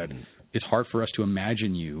Skywalker is that it's hard for us to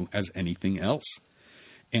imagine you as anything else.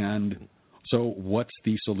 And so what's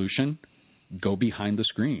the solution? Go behind the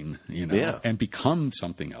screen, and become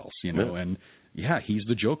something else, and he's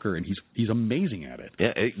the Joker and he's amazing at it.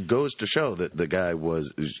 Yeah, it goes to show that the guy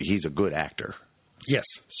he's a good actor. Yes.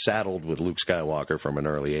 Saddled with Luke Skywalker from an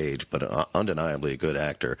early age, but undeniably a good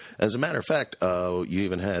actor. As a matter of fact, you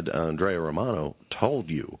even had Andrea Romano told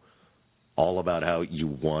you all about how you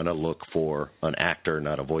want to look for an actor,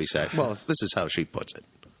 not a voice actor. Well, this is how she puts it.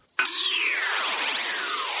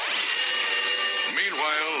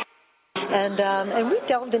 And we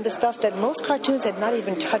delved into stuff that most cartoons had not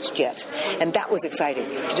even touched yet, and that was exciting.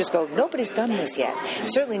 To just go, nobody's done this yet.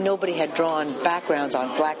 Certainly nobody had drawn backgrounds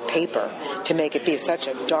on black paper to make it be such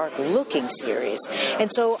a dark-looking series. And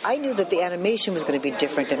so I knew that the animation was going to be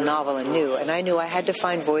different and novel and new, and I knew I had to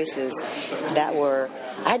find voices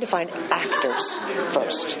I had to find actors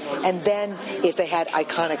first. And then if they had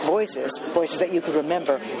iconic voices that you could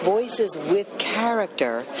remember, voices with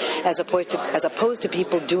character as opposed to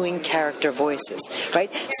people doing character voices, right?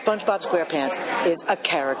 SpongeBob SquarePants is a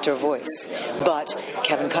character voice, but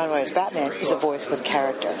Kevin Conroy as Batman is a voice with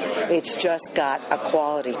character. It's just got a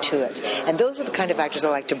quality to it. And those are the kind of actors I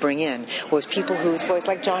like to bring in, was people whose voice,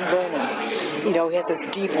 like John Vernon, he has this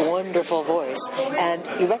deep, wonderful voice,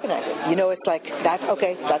 and you recognize it. It's like, that's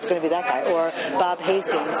going to be that guy. Or Bob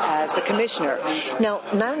Hastings as the commissioner. Now,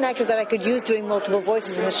 not an actor that I could use doing multiple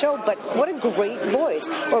voices in the show, but what a great voice.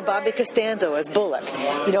 Or Bobby Costanzo as Bullock.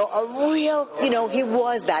 A real, he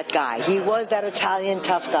was that guy. He was that Italian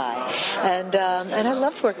tough guy. And I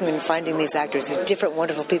loved working and finding these actors, these different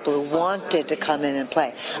wonderful people who wanted to come in and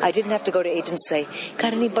play. I didn't have to go to agents and say,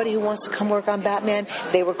 got anybody who wants to come work on Batman?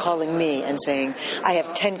 They were calling me and saying, I have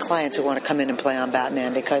 10 clients who want to come in and play on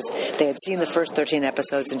Batman because they had seen the first 13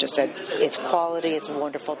 episodes and just said, it's quality, it's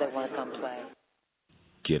wonderful, they want to come play.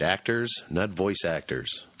 Get actors, not voice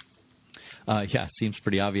actors. It seems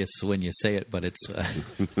pretty obvious when you say it, but it's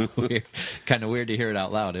kind of weird to hear it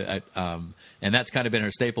out loud. And that's kind of been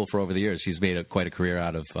her staple for over the years. She's made quite a career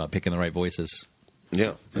out of picking the right voices.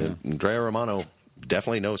 Yeah. Andrea Romano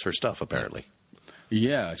definitely knows her stuff, apparently.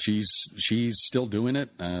 Yeah, she's still doing it.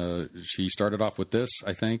 She started off with this,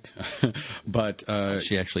 I think, but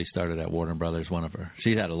she actually started at Warner Brothers.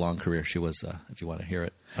 She had a long career. She was, if you want to hear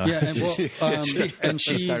it,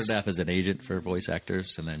 she started off as an agent for voice actors,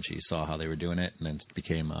 and then she saw how they were doing it, and then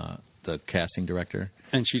became the casting director.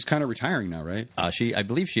 And she's kind of retiring now, right? I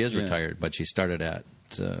believe she is retired, but she started at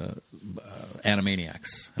Animaniacs,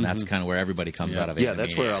 and that's kind of where everybody comes out of. Yeah,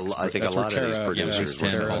 that's where I think a lot of these producers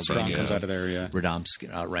comes out of there. Yeah, Radomski,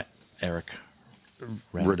 Eric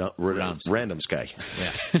Radomski.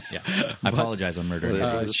 Yeah. I apologize, I'm murdering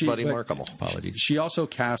Buddy Markham. Apologies. She also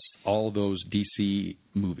casts all those DC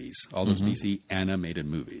movies, all those DC animated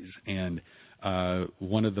movies, and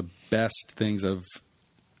one of the best things of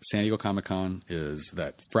San Diego Comic-Con is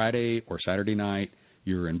that Friday or Saturday night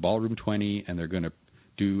you're in Ballroom 20, and they're going to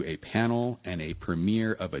do a panel and a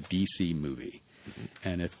premiere of a DC movie.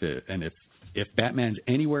 And if Batman's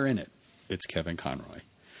anywhere in it, it's Kevin Conroy.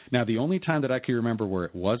 Now, the only time that I can remember where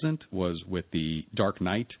it wasn't was with the Dark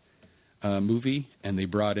Knight movie, and they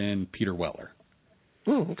brought in Peter Weller.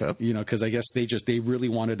 Oh, okay. Because I guess they really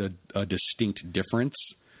wanted a distinct difference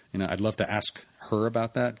I'd love to ask her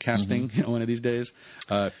about that casting one of these days.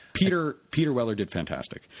 Peter Weller did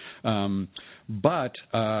fantastic. But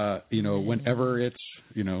whenever it's,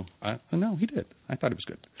 no, he did. I thought it was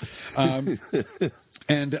good.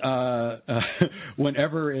 And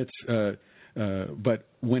whenever it's, but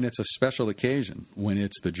when it's a special occasion, when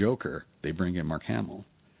it's the Joker, they bring in Mark Hamill.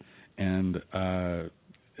 And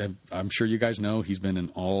I'm sure you guys know he's been in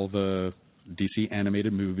all the DC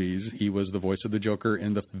animated movies. He was the voice of the Joker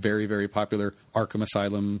in the very, very popular Arkham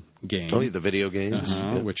Asylum game. Oh, the video games?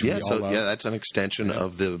 Which we all love. Yeah, that's an extension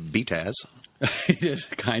of the BTAS. It is,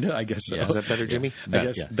 kind of, I guess so. Yeah, is that better, Jimmy? I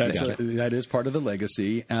guess that is part of the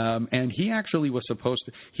legacy. And he actually was supposed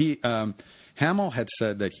to... Hamill had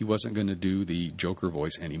said that he wasn't going to do the Joker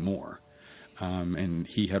voice anymore. And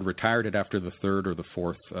he had retired it after the third or the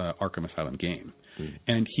fourth Arkham Asylum game.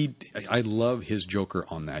 And I love his Joker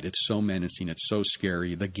on that. It's so menacing. It's so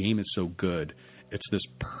scary. The game is so good. It's this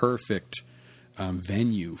perfect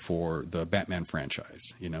venue for the Batman franchise.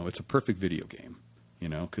 It's a perfect video game.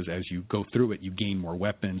 Because as you go through it, you gain more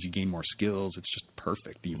weapons, you gain more skills. It's just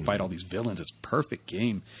perfect. You fight all these villains. It's a perfect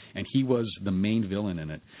game. And he was the main villain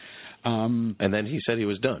in it. And then he said he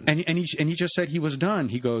was done. And he just said he was done.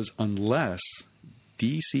 He goes, unless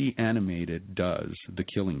DC Animated does The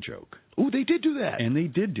Killing Joke. Oh, they did do that. And they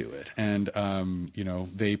did do it. And,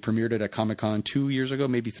 they premiered it at Comic-Con 2 years ago,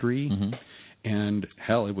 maybe 3. And,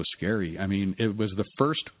 hell, it was scary. I mean, it was the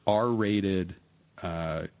first R-rated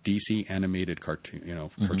DC animated cartoon,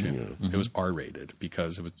 cartoon. It was R-rated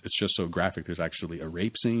because it's just so graphic. There's actually a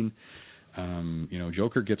rape scene.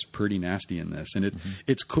 Joker gets pretty nasty in this, and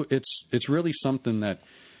it's really something that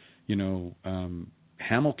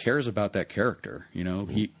Hamill cares about that character.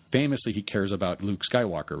 He famously cares about Luke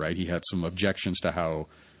Skywalker, right? He had some objections to how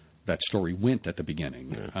that story went at the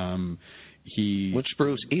beginning. Which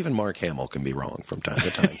proves even Mark Hamill can be wrong from time to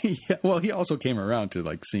time. Yeah, well, he also came around to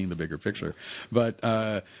seeing the bigger picture, but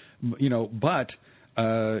he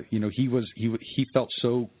felt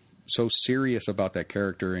so serious about that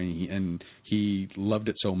character, and he loved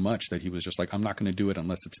it so much that he was just like, I'm not going to do it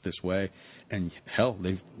unless it's this way. And hell,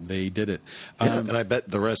 they did it. And I bet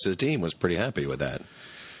the rest of the team was pretty happy with that.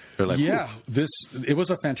 They're like, it was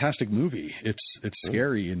a fantastic movie. It's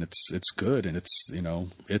scary and it's good, and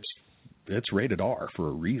it's rated R for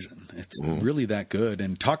a reason. It's really that good.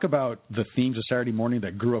 And talk about the themes of Saturday morning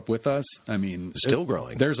that grew up with us. I mean, still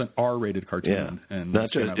growing. There's an R-rated cartoon. Yeah. And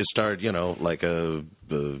not just it started, like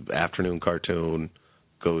the afternoon cartoon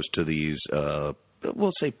goes to these,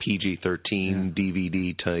 we'll say PG-13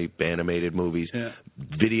 DVD type animated movies. Yeah.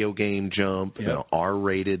 Video game jump,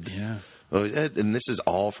 R-rated. Yeah. And this is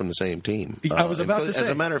all from the same team. I was about to say. As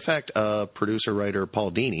a matter of fact, producer-writer Paul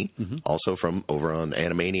Dini, also from over on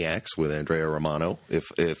Animaniacs with Andrea Romano,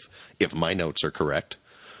 if my notes are correct.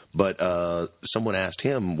 But someone asked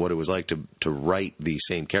him what it was like to write these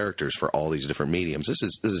same characters for all these different mediums. This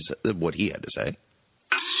is what he had to say.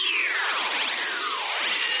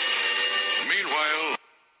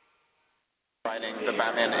 The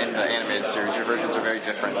Batman in the animated series, your versions are very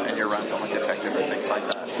different, and your runs don't look effective or things like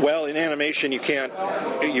that. Well, in animation, you can't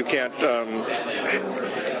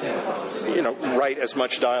write as much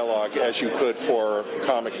dialogue as you could for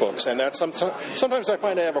comic books, and that's sometimes I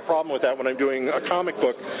find I have a problem with that when I'm doing a comic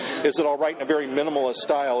book, is that I'll write in a very minimalist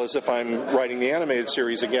style as if I'm writing the animated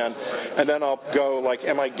series again, and then I'll go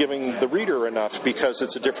am I giving the reader enough, because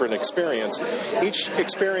it's a different experience. Each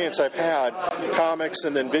experience I've had, comics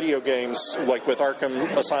and then video games, like with Arkham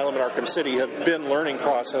Asylum and Arkham City, have been learning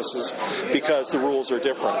processes because the rules are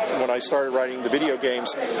different. When I started writing the video games,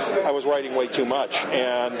 I was writing way too much,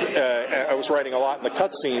 and I was writing a lot in the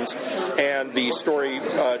cutscenes, and the story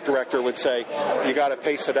director would say, you got to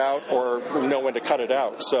pace it out or know when to cut it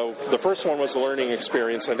out. So the first one was a learning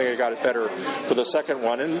experience. I think I got it better for the second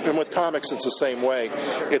one. And with comics, it's the same way.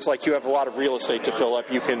 It's like you have a lot of real estate to fill up.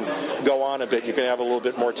 You can go on a bit. You can have a little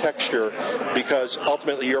bit more texture, because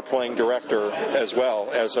ultimately you're playing director as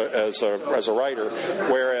well as a writer,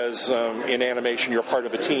 whereas in animation you're part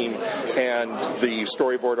of a team, and the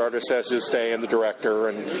storyboard artist has his say, and the director,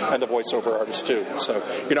 and the voiceover artist too. So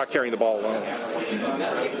you're not carrying the ball alone.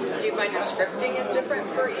 Do you find your scripting is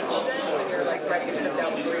different for each then when you're writing it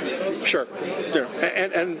down for each? Sure.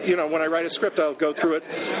 And when I write a script, I'll go through it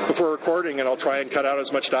before recording, and I'll try and cut out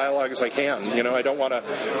as much dialogue as I can. I don't want to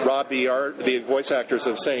rob the voice actors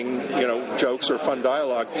of saying jokes or fun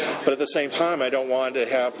dialogue, but at the same time, I don't want to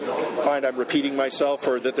find I'm repeating myself,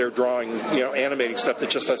 or that they're drawing animating stuff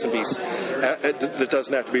that just that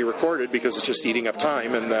doesn't have to be recorded, because it's just eating up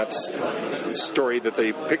time, and that's a story that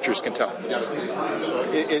the pictures can tell.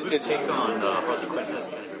 It take on Harley Quinn.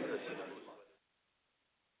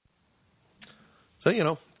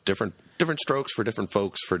 So, different strokes for different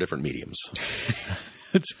folks for different mediums.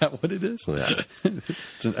 Is that what it is? Yeah.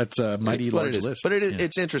 That's a mighty large list. But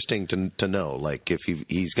it's interesting to know, like, if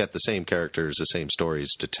he's got the same characters, the same stories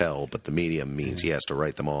to tell, but the medium means he has to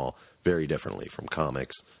write them all very differently, from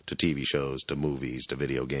comics to TV shows to movies to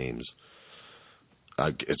video games.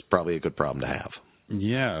 It's probably a good problem to have.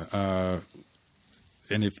 Yeah.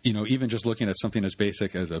 And if even just looking at something as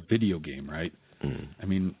basic as a video game, right? I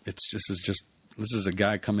mean, this is a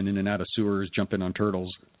guy coming in and out of sewers, jumping on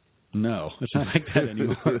turtles. No, it's not like that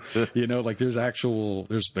anymore. Like there's a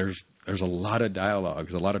lot of dialogue,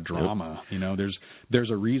 there's a lot of drama. There's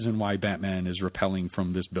a reason why Batman is rappelling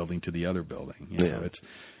from this building to the other building.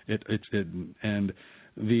 And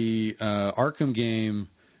the Arkham game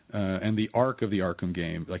and the arc of the Arkham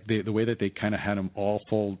game, like the way that they kind of had them all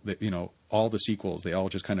fold, all the sequels, they all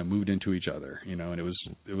just kind of moved into each other, and it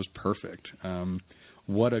was perfect.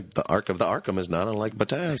 The arc of the Arkham is not unlike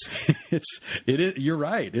Bataz. It is. You're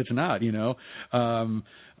right. It's not.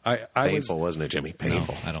 Painful, wasn't it, Jimmy?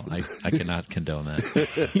 Painful. No, I cannot condone that.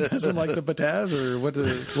 He doesn't like the Bataz, or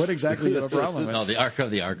what exactly is the problem with? No, the arc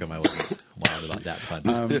of the Arkham. I wasn't wild about that pun.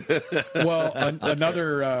 Well,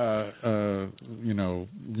 another,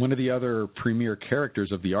 one of the other premier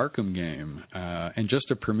characters of the Arkham game, and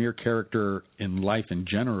just a premier character in life in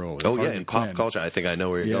general. Harley in pop culture. I think I know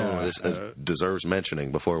where you're going. This deserves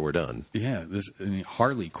mentioning before we're done. Yeah,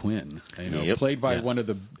 Harley Quinn, played by one of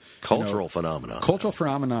the cultural phenomenon,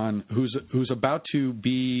 who's about to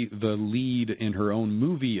be the lead in her own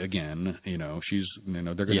movie again. She's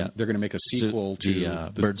they're gonna make a sequel to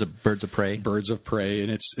Birds of Prey. Birds of Prey,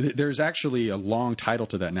 and there's actually a long title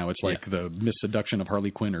to that now. It's like the Misseduction of Harley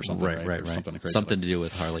Quinn or something. Right. Something to do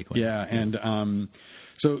with Harley Quinn. Yeah, and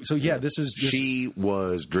so this is she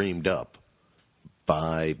was dreamed up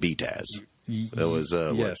by Bataz. It was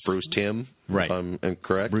Bruce Timm, right? If I'm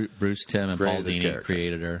correct. Bruce Timm and Paul Dini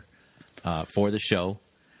created her for the show,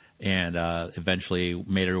 and eventually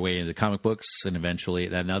made her way into comic books, and eventually,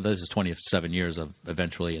 now this is 27 years of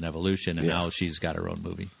eventually an evolution, and now she's got her own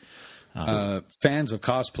movie. Fans of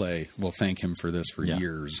cosplay will thank him for this for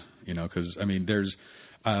years, because there's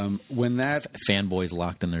when that fanboys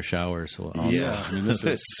locked in their showers. So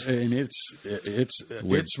it's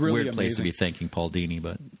really weird amazing. Place to be thanking Paul Dini,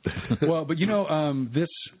 but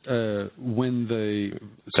when the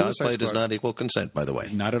cosplay does not equal consent, by the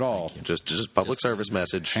way, not at all. Just public service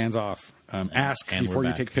message. Hands off. Ask before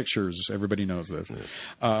you take pictures. Everybody knows this.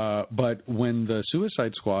 But when the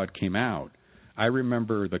Suicide Squad came out, I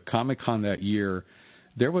remember the Comic-Con that year.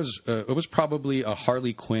 There was it was probably a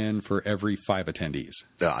Harley Quinn for every 5 attendees.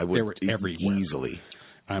 I would. They were everywhere. Easily.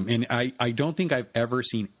 And I don't think I've ever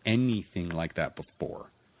seen anything like that before.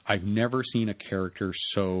 I've never seen a character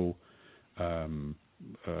so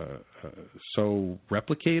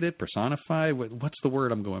replicated, personified. What's the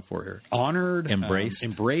word I'm going for here? Honored,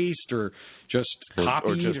 embraced, or just copied,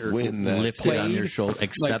 or just lifted on your shoulder,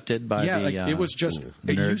 accepted by the it was just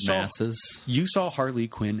nerd masses. You saw Harley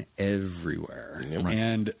Quinn everywhere,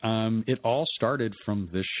 and it all started from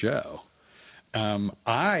this show.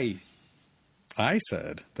 I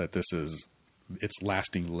said that this is its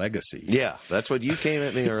lasting legacy. Yeah, that's what you came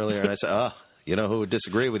at me earlier, and I said, who would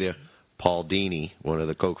disagree with you? Paul Dini, one of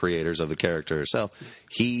the co-creators of the character herself,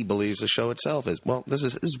 he believes the show itself is this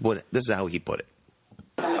is how he put it.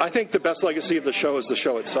 I think the best legacy of the show is the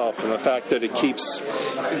show itself, and the fact that it keeps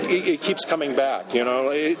coming back.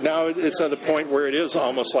 Now it's at a point where it is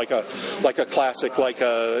almost like a classic, like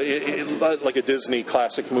a Disney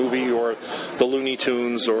classic movie, or the Looney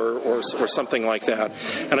Tunes, or something like that.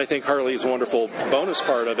 And I think Harley is a wonderful bonus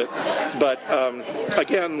part of it. But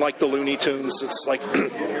again, like the Looney Tunes, it's like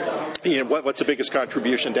what's the biggest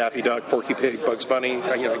contribution? Daffy Duck, Porky Pig, Bugs Bunny.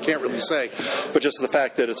 I can't really say, but just the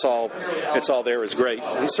fact that it's all there is great.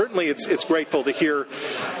 And certainly it's grateful to hear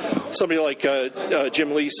somebody like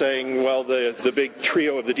Jim Lee saying, well, the big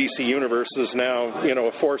trio of the DC universe is now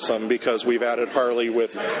a foursome because we've added Harley with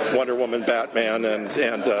Wonder Woman, Batman,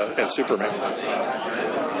 and Superman.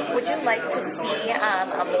 Would you like to see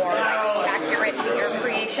a more accurate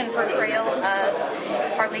creation portrayal of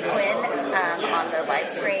Harley Quinn on the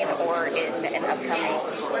live stream or in an upcoming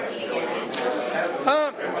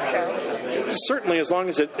show? Certainly, as long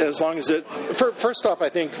as it. First off, I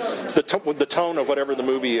think the tone of whatever the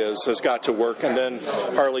movie is has got to work, and then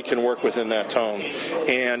Harley can work within that tone.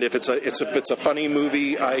 And if it's a funny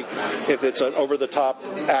movie, if it's an over-the-top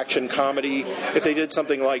action comedy, if they did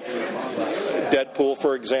something like Deadpool,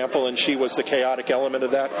 for example, and she was the chaotic element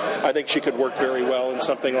of that, I think she could work very well in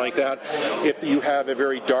something like that. If you have a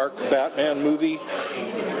very dark Batman movie,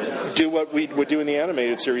 do what we would do in the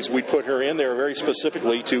animated series. We'd put her in there very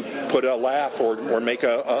specifically to put a laugh or make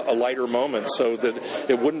a lighter moment so that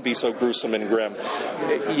it wouldn't be so gruesome and grim.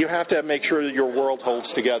 You have to make sure that your world holds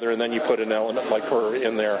together, and then you put an element like her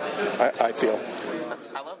in there, I feel.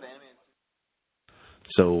 I love the animated.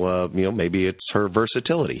 So maybe it's her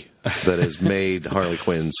versatility that has made Harley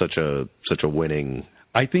Quinn such a winning.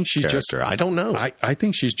 I think she's character. I don't know. I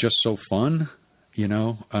think she's just so fun.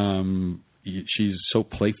 She's so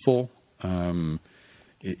playful.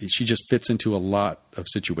 She just fits into a lot of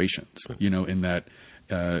situations. In that,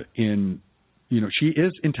 she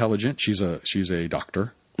is intelligent. She's a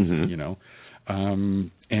doctor. Mm-hmm.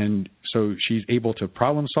 And so she's able to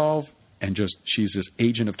problem solve, and she's this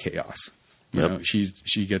agent of chaos.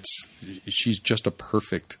 She's just a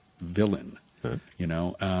perfect villain. Huh.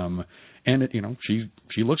 And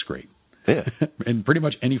she looks great. Yeah, in pretty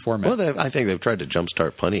much any format. Well, I think they've tried to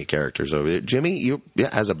jumpstart plenty of characters over there. Jimmy, you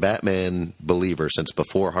as a Batman believer since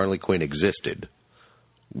before Harley Quinn existed,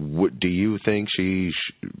 do you think she's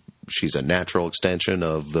a natural extension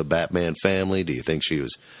of the Batman family? Do you think she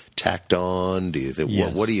was tacked on? Do you think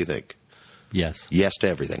what do you think? Yes. Yes to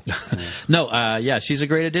everything. No, she's a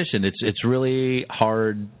great addition. It's really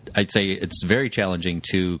hard. I'd say it's very challenging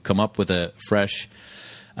to come up with a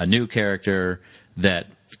new character that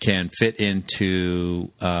can fit into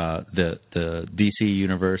the DC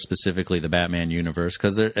universe, specifically the Batman universe,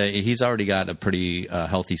 because he's already got a pretty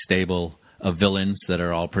healthy stable of villains that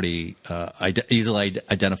are all pretty easily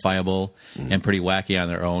identifiable and pretty wacky on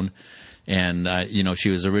their own. And, she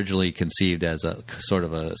was originally conceived as a sort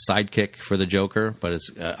of a sidekick for the Joker, but it's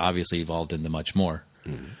obviously evolved into much more.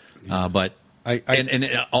 But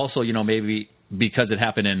also, maybe because it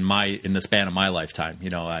happened in the span of my lifetime,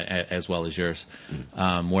 as well as yours.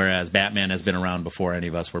 Whereas Batman has been around before any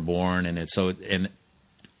of us were born, and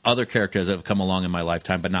other characters have come along in my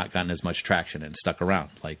lifetime, but not gotten as much traction and stuck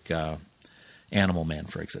around, like Animal Man,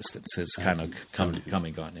 for instance, has kind of come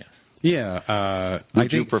and gone. Yeah. Yeah.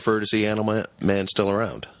 Would you prefer to see Animal Man still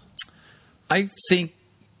around? I think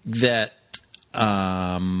that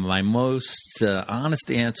my most honest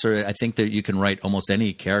answer, I think that you can write almost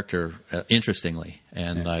any character interestingly.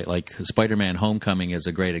 And like Spider-Man Homecoming is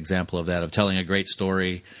a great example of that, of telling a great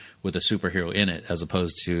story with a superhero in it, as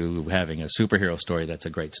opposed to having a superhero story that's a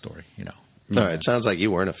great story. All right. It sounds like you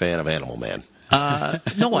weren't a fan of Animal Man. No,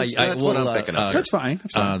 that's what I'm thinking of. That's fine.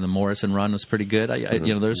 The Morrison run was pretty good.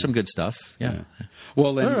 There's some good stuff. Yeah.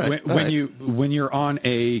 Well, then when you're on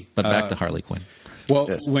a but back to Harley Quinn. Well,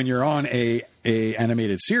 when you're on a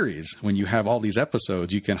animated series, when you have all these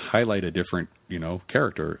episodes, you can highlight a different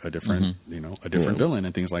character, a different villain,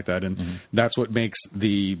 and things like that, and that's what makes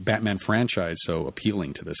the Batman franchise so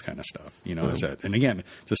appealing to this kind of stuff. Is that, and again,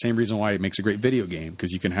 it's the same reason why it makes a great video game, because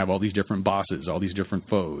you can have all these different bosses, all these different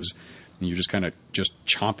foes. And you're just kind of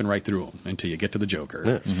chomping right through them until you get to the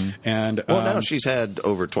Joker. Yeah. And now she's had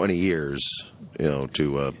over 20 years,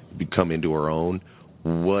 to come into her own.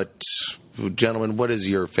 Gentlemen, what is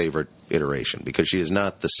your favorite iteration? Because she is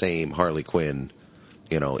not the same Harley Quinn,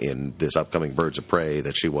 in this upcoming Birds of Prey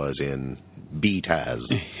that she was in B-Taz.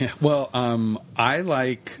 Well, I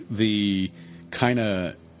like the kind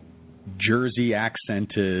of Jersey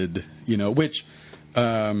accented, which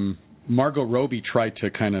Margot Robbie tried to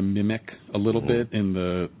kind of mimic a little bit in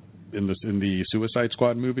the Suicide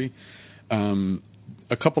Squad movie.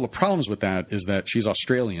 A couple of problems with that is that she's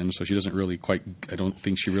Australian, so she doesn't really I don't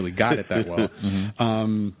think she really got it that well.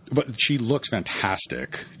 But she looks fantastic.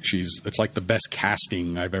 It's like the best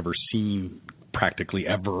casting I've ever seen, practically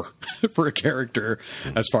ever, for a character,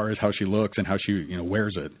 as far as how she looks and how she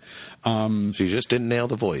wears it. She just didn't nail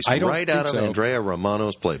the voice. Right out of Andrea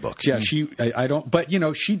Romano's playbook. Yeah, I don't. But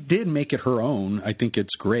she did make it her own. I think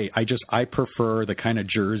it's great. I prefer the kind of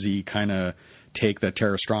Jersey kind of take that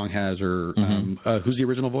Tara Strong has, or who's the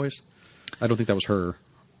original voice? I don't think that was her.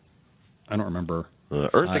 I don't remember.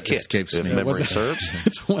 Eartha Kitt, if memory serves.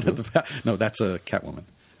 It's one of the. No, that's a Catwoman.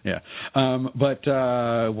 Yeah. But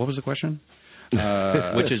what was the question?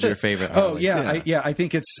 Which is your favorite? I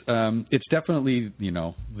think it's definitely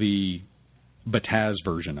the Bataz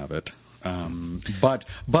version of it.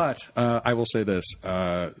 But I will say this: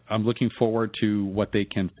 I'm looking forward to what they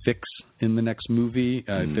can fix in the next movie.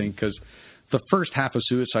 I think because the first half of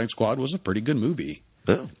Suicide Squad was a pretty good movie.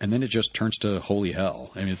 Yeah. And then it just turns to holy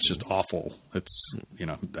hell. I mean, it's just awful. It's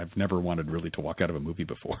I've never wanted really to walk out of a movie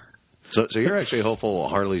before. So you're actually hopeful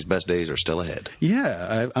Harley's best days are still ahead.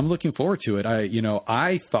 Yeah, I'm looking forward to it.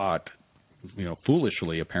 I thought,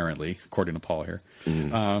 foolishly apparently, according to Paul here,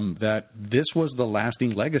 that this was the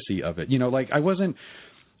lasting legacy of it. I wasn't,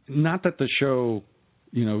 not that the show,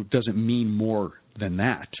 doesn't mean more than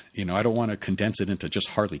that. You know, I don't want to condense it into just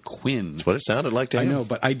Harley Quinn. That's what it sounded like to I him. know,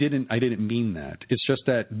 but I didn't mean that. It's just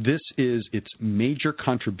that this is its major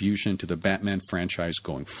contribution to the Batman franchise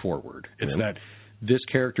going forward. It's that this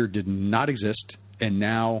character did not exist, and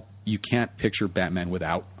now you can't picture Batman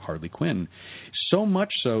without Harley Quinn. So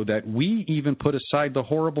much so that we even put aside the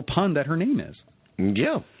horrible pun that her name is.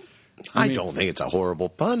 Yeah. I don't think it's a horrible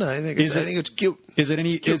pun. I think it's cute. Is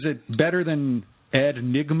it better than Ed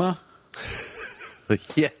Nigma?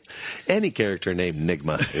 Yeah. Any character named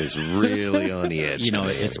Nigma is really on the edge. You know,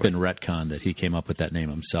 it's been retconned that he came up with that name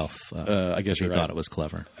himself. I guess he you're thought right. it was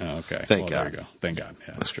clever. Oh, okay. Thank God. There you go. Thank God.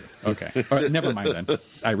 Yeah, that's true. Okay. All right, never mind then.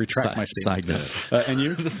 I retract my statement. Side note. And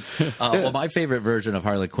you? Well, my favorite version of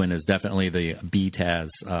Harley Quinn is definitely the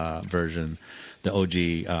BTAS version. The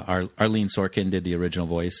OG, Arlene Sorkin did the original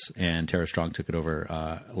voice, and Tara Strong took it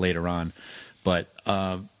over later on. But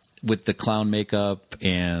with the clown makeup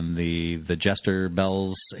and the jester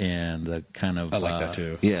bells and the kind of I like that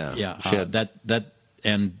too. Yeah, that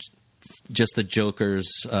and just the Joker's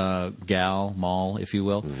gal Maul, if you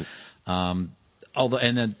will. Mm-hmm. Although,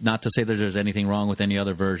 and then not to say that there's anything wrong with any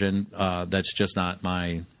other version, that's just not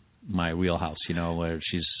my wheelhouse. You know, where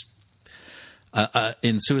she's.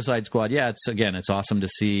 In Suicide Squad, it's awesome to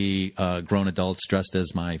see grown adults dressed as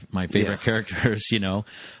my favorite characters, you know.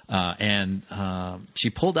 And she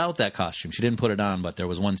pulled out that costume. She didn't put it on, but there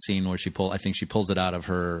was one scene where she pulls it out of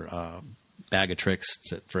her bag of tricks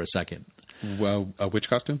for a second. Well, which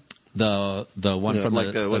costume? The one from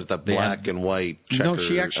the black and white checker. No,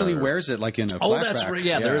 she actually wears it like in a flashback. That's right.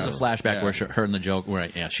 Yeah, there is a flashback where her and the Joker.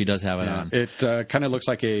 Right. Yeah, she does have it on. It kind of looks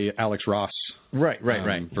like a Alex Ross. Right.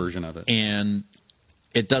 Version of it. And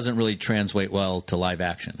it doesn't really translate well to live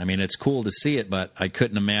action. I mean, it's cool to see it, but I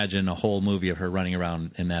couldn't imagine a whole movie of her running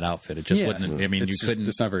around in that outfit. It just wouldn't. I mean, you couldn't.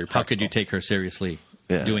 It's not very practical. How could you take her seriously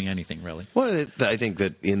doing anything, really? Well, I think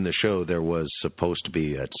that in the show there was supposed to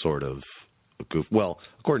be a sort of goof. Well,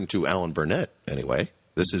 according to Alan Burnett, anyway,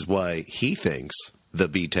 this is why he thinks the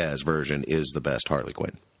BTAS version is the best Harley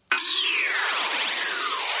Quinn.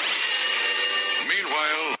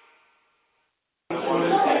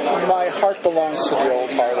 My heart belongs to the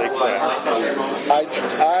old Harley Quinn.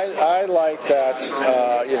 I like that,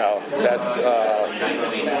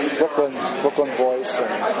 Brooklyn voice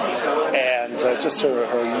and just her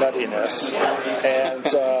nuttiness,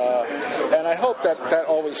 and I hope that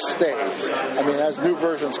always stays. I mean, as new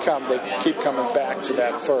versions come, they keep coming back to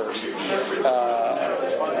that first.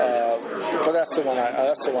 But that's the one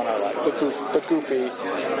I like. The goofy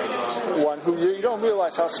one who you don't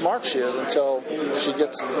realize how smart she is until she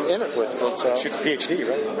gets in it with it. She's a PhD,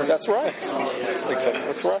 right? That's right.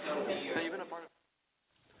 That's right.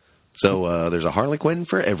 So there's a Harley Quinn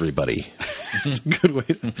for everybody. Good way.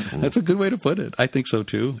 That's a good way to put it. I think so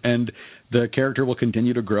too. And the character will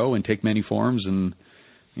continue to grow and take many forms. And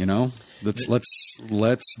you know, let's.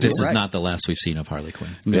 This is not the last we've seen of Harley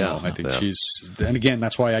Quinn. No, I think she's. And again,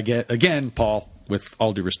 that's why Paul, with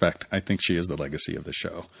all due respect, I think she is the legacy of the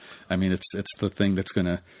show. I mean, it's the thing that's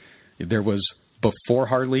gonna. There was before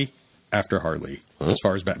Harley, after Harley, as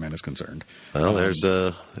far as Batman is concerned. Well, there's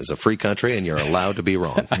a free country, and you're allowed to be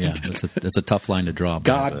wrong. Yeah, it's a tough line to draw.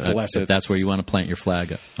 God bless it. If that's where you want to plant your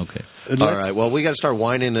flag. Okay. All right. Well, we got to start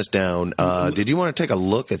winding this down. Did you want to take a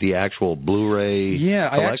look at the actual Blu-ray? Yeah,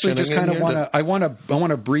 I actually collection just kind of want to. I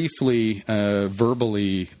want to briefly,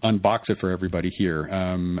 verbally unbox it for everybody here.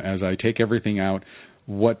 As I take everything out.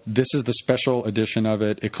 This is the special edition of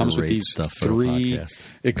it. It comes with these three.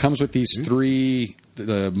 It comes with these three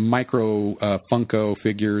micro Funko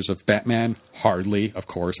figures of Batman, Harley, of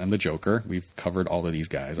course, and the Joker. We've covered all of these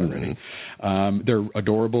guys already. They're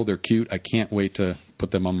adorable. They're cute. I can't wait to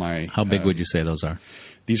put them on my. How big would you say those are?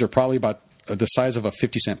 These are probably about the size of a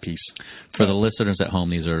 50-cent piece. For the listeners at home,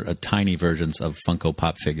 these are tiny versions of Funko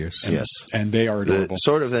Pop figures. Yes. And they are adorable. The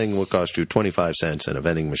sort of thing will cost you 25 cents in a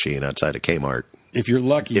vending machine outside of Kmart. If you're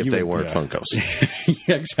lucky, if they weren't Funkos.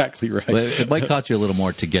 Yeah, exactly right. Well, it might cost you a little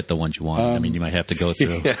more to get the ones you want. I mean, you might have to go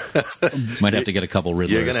through. Might have to get a couple Riddlers.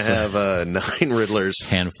 You're going to have 9 Riddlers,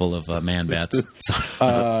 handful of Man Bats.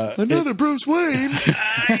 Another Bruce Wayne.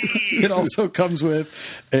 It also comes with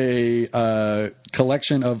a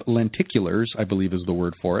collection of lenticulars, I believe is the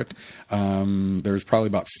word for it. There's probably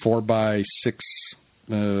about 4x6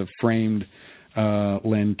 framed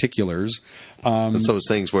lenticulars. It's those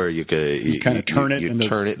things where you kind of turn it.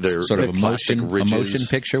 Turn it. They're sort of a motion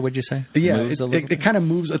picture. Would you say? Yeah, it kind of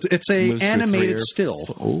moves. It's a animated still.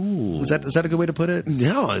 Oh, is that a good way to put it?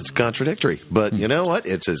 No, it's contradictory. But you know what?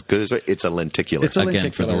 It's as good as it's a lenticular. It's a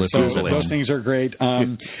lenticular. For the listeners. Those things are great.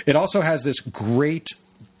 It also has this great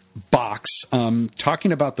box.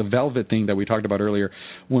 Talking about the velvet thing that we talked about earlier,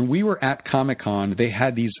 when we were at Comic-Con, they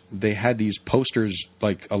had these posters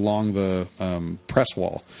like along the press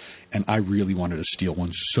wall, and I really wanted to steal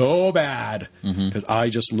one so bad because I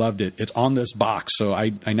just loved it. It's on this box, so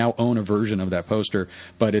I now own a version of that poster,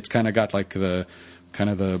 but it's kind of got like the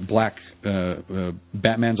black,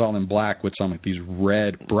 Batman's all in black with some like these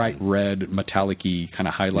bright red, metallic-y kind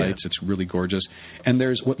of highlights. Yeah. It's really gorgeous. And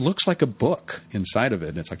there's what looks like a book inside of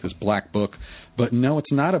it. It's like this black book, but no,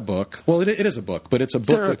 it's not a book. Well, it is a book, but it's a book.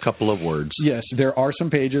 There are a couple of words. Yes, there are some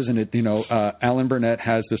pages, and Alan Burnett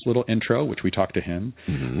has this little intro, which we talked to him,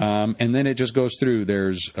 and then it just goes through.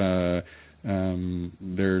 There's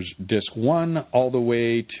disc 1 all the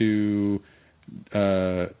way to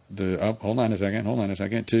hold on a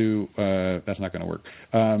second to that's not going to work.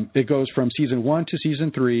 It goes from season 1 to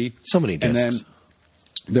season 3. So many discs. And then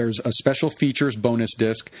there's a special features bonus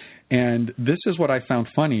disc. And this is what I found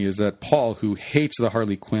funny is that Paul, who hates the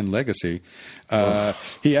Harley Quinn legacy,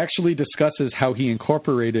 he actually discusses how he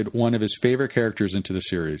incorporated one of his favorite characters into the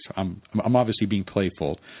series. I'm obviously being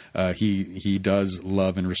playful. He does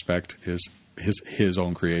love and respect his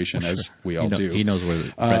own creation, as we all do. He knows where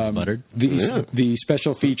the bread's buttered. The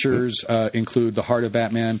special features include the Heart of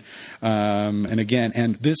Batman,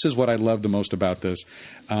 and this is what I love the most about this.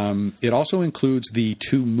 It also includes the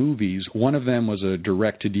 2 movies. One of them was a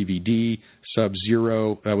direct-to-DVD,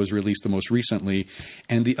 Sub-Zero, that was released the most recently.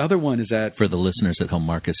 And the other one is that... For the listeners at home,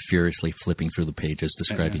 Mark is furiously flipping through the pages,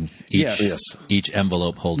 describing each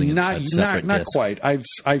envelope holding a separate Not disc. quite.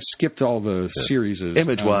 I've skipped all the series.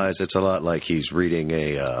 Image-wise, it's a lot like he's reading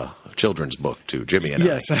a children's book to Jimmy and I.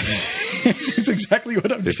 Yes, it's exactly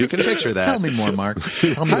what I'm doing. If you can picture that. Tell me more, Mark.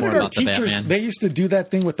 Tell me more about the Batman. They used to do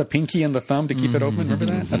that thing with the pinky and the thumb to keep it open. Remember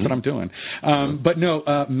that? That's what I'm doing. But no,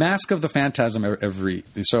 Mask of the Phantasm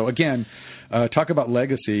So again, talk about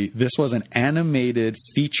legacy. This was an animated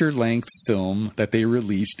feature-length film that they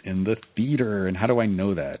released in the theater. And how do I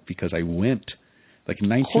know that? Because I went, like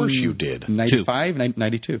Of course you did. 95,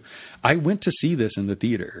 92. I went to see this in the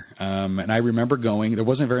theater. And I remember going. There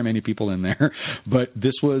wasn't very many people in there. But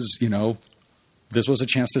this was, this was a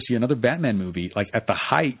chance to see another Batman movie, like at the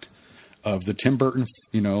height of the Tim Burton,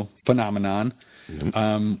 phenomenon.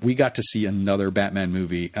 We got to see another Batman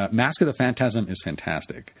movie. Mask of the Phantasm is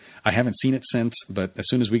fantastic. I haven't seen it since, but as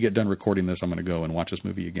soon as we get done recording this, I'm going to go and watch this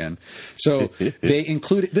movie again. So they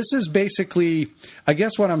included, this is basically, I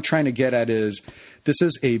guess what I'm trying to get at is, this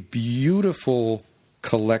is a beautiful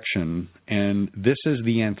collection, and this is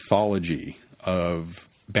the anthology of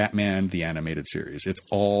Batman, the animated series. It's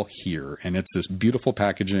all here, and it's this beautiful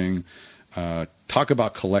packaging. Talk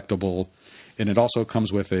about collectible. And it also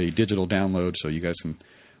comes with a digital download, so you guys can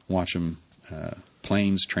watch them,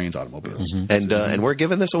 planes, trains, automobiles. And we're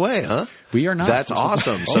giving this away, huh? We are not. That's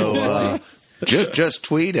awesome. So just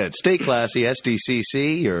tweet at Stay Classy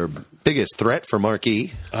SDCC, your biggest threat for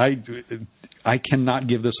Marke. I cannot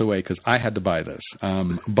give this away because I had to buy this.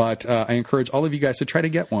 But I encourage all of you guys to try to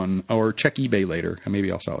get one or check eBay later, and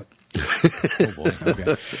maybe I'll sell it. Oh boy.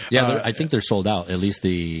 Okay. Yeah, I think they're sold out, at least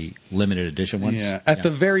the limited edition ones. Yeah, at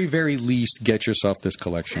the very, very least, get yourself this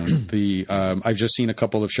collection. I've just seen a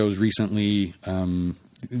couple of shows recently.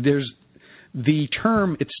 There's the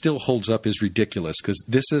term "it still holds up" is ridiculous because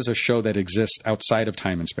this is a show that exists outside of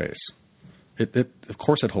time and space. Of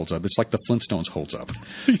course it holds up. It's like the Flintstones holds up.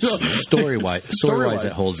 Story-wise,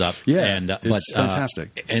 it holds up. Yeah, but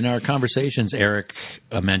fantastic. In our conversations, Eric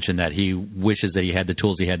mentioned that he wishes that he had the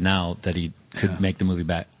tools he had now, that he could make the movie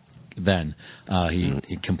back then.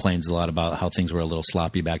 He complains a lot about how things were a little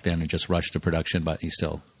sloppy back then and just rushed to production, but he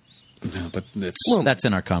still... No, but that's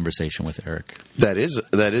in our conversation with Eric. That is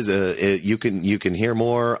you can hear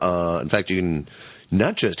more. In fact, you can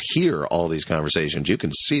not just hear all these conversations, you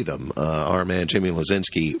can see them. Our man Jimmy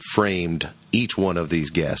Lozinski framed each one of these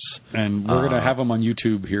guests. And we're going to have them on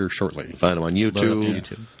YouTube here shortly. Find them on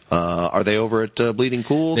YouTube. Are they over at Bleeding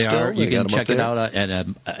Cool? They still? are. You can check it out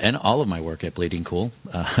and all of my work at Bleeding Cool.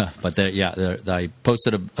 But I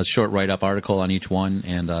posted a short write-up article on each one,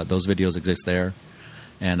 and those videos exist there.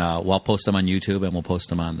 And we'll post them on YouTube, and we'll post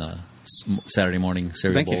them on the Saturday Morning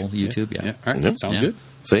Cereal Bowl YouTube. Yeah. All right. Sounds good.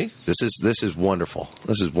 See, this is wonderful.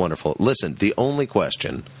 This is wonderful. Listen, the only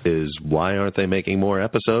question is, why aren't they making more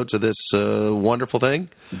episodes of this wonderful thing?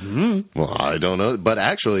 Well, I don't know. But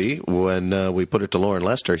actually, when we put it to Loren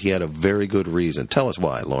Lester, he had a very good reason. Tell us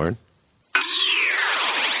why, Loren.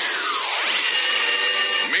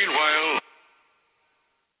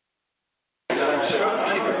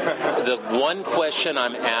 The one question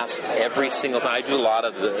I'm asked every single time. I do a lot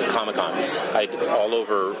of the Comic-Con all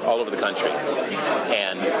over the country,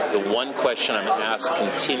 and the one question I'm asked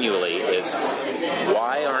continually is,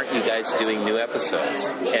 why aren't you guys doing new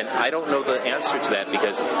episodes? And I don't know the answer to that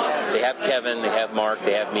because they have Kevin, they have Mark,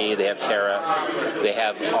 they have me, they have Tara, they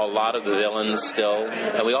have a lot of the villains still,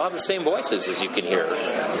 and we all have the same voices, as you can hear.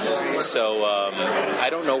 So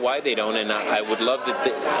I don't know why they don't, and I would love to.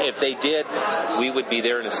 If they did, we would be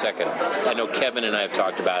there in a second. I know Kevin and I have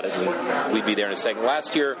talked about it, and we'd be there in a second. Last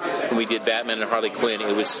year, when we did Batman and Harley Quinn,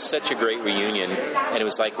 it was such a great reunion, and it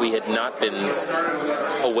was like we had not been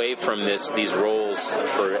away from these roles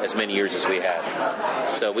for as many years as we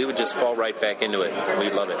had. So we would just fall right back into it.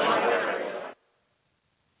 We'd love it.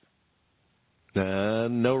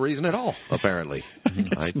 No reason at all, apparently.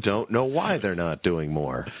 I don't know why they're not doing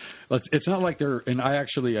more. It's not like they're, and I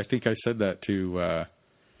think I said that to,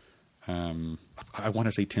 I want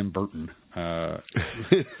to say Tim Burton. No,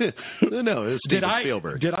 it was Steven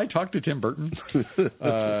Spielberg. Did I talk to Tim Burton?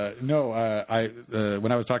 No,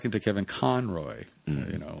 when I was talking to Kevin Conroy,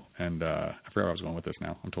 and I forgot where I was going with this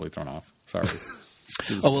now. I'm totally thrown off. Sorry.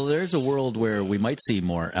 Oh, well, there's a world where we might see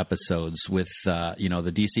more episodes with, the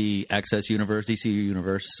DC Access universe, DC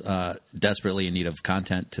universe, desperately in need of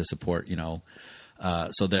content to support,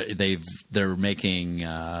 so they're making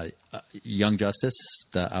Young Justice,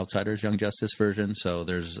 the Outsiders Young Justice version. So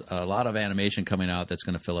there's a lot of animation coming out that's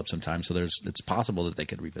going to fill up some time. So it's possible that they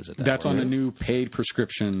could revisit that. That's on the new paid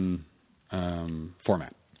prescription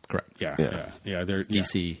format. Correct. Yeah. They're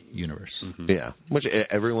DC universe. Mm-hmm. Yeah, which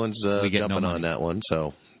everyone's jumping on that one,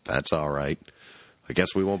 so that's all right. I guess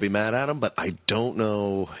we won't be mad at them, but I don't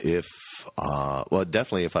know if,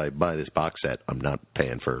 definitely if I buy this box set, I'm not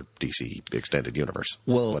paying for DC Extended Universe.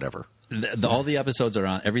 Well, whatever. All the episodes are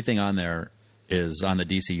on. Everything on there is on the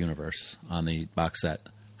DC universe on the box set.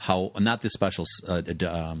 Not the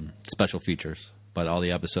special features, but all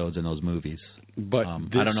the episodes in those movies. But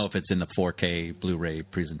I don't know if it's in the 4K Blu-ray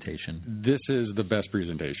presentation. This is the best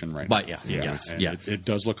presentation right now. But yeah. It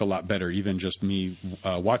does look a lot better. Even just me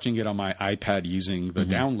watching it on my iPad using the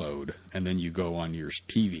download, and then you go on your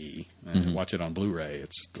TV and watch it on Blu-ray. It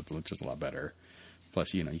looks just a lot better. Plus,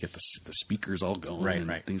 you get the speakers all going.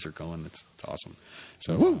 Right. Things are going. It's awesome.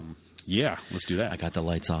 So, yeah, let's do that. I got the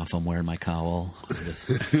lights off. I'm wearing my cowl.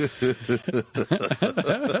 I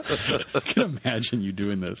can imagine you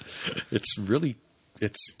doing this. It's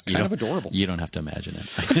kind of adorable. You don't have to imagine it.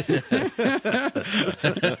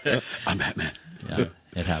 I'm Batman. Yeah,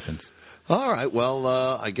 it happens. All right. Well,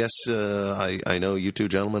 I guess I know you two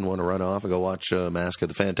gentlemen want to run off and go watch Mask of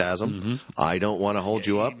the Phantasm. I don't want to hold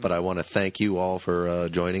you up, but I want to thank you all for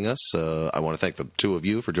joining us. I want to thank the two of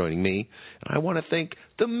you for joining me. And I want to thank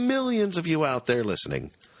the millions of you out there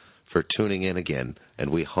listening for tuning in again, and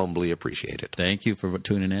we humbly appreciate it. Thank you for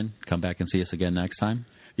tuning in. Come back and see us again next time.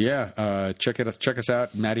 Yeah. Check us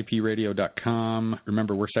out, MattyPRadio.com.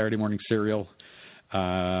 Remember, we're Saturday Morning Serial.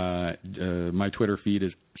 My Twitter feed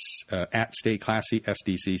is at Stay Classy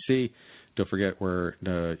SDCC. Don't forget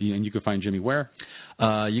and you can find Jimmy where?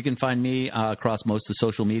 You can find me across most of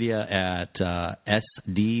social media at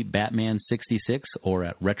SDBatman66 or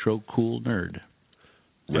at Retro Cool Nerd.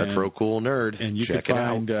 Retro Cool Nerd. And you check can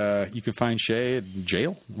it out. You can find Shea at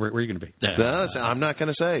jail. Where are you going to be? I'm not going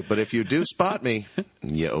to say, but if you do spot me,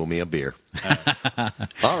 you owe me a beer.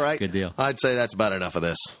 All right. Good deal. I'd say that's about enough of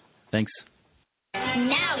this. Thanks.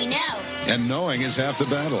 Now we know. And knowing is half the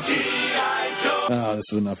battle. This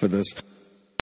is enough of this.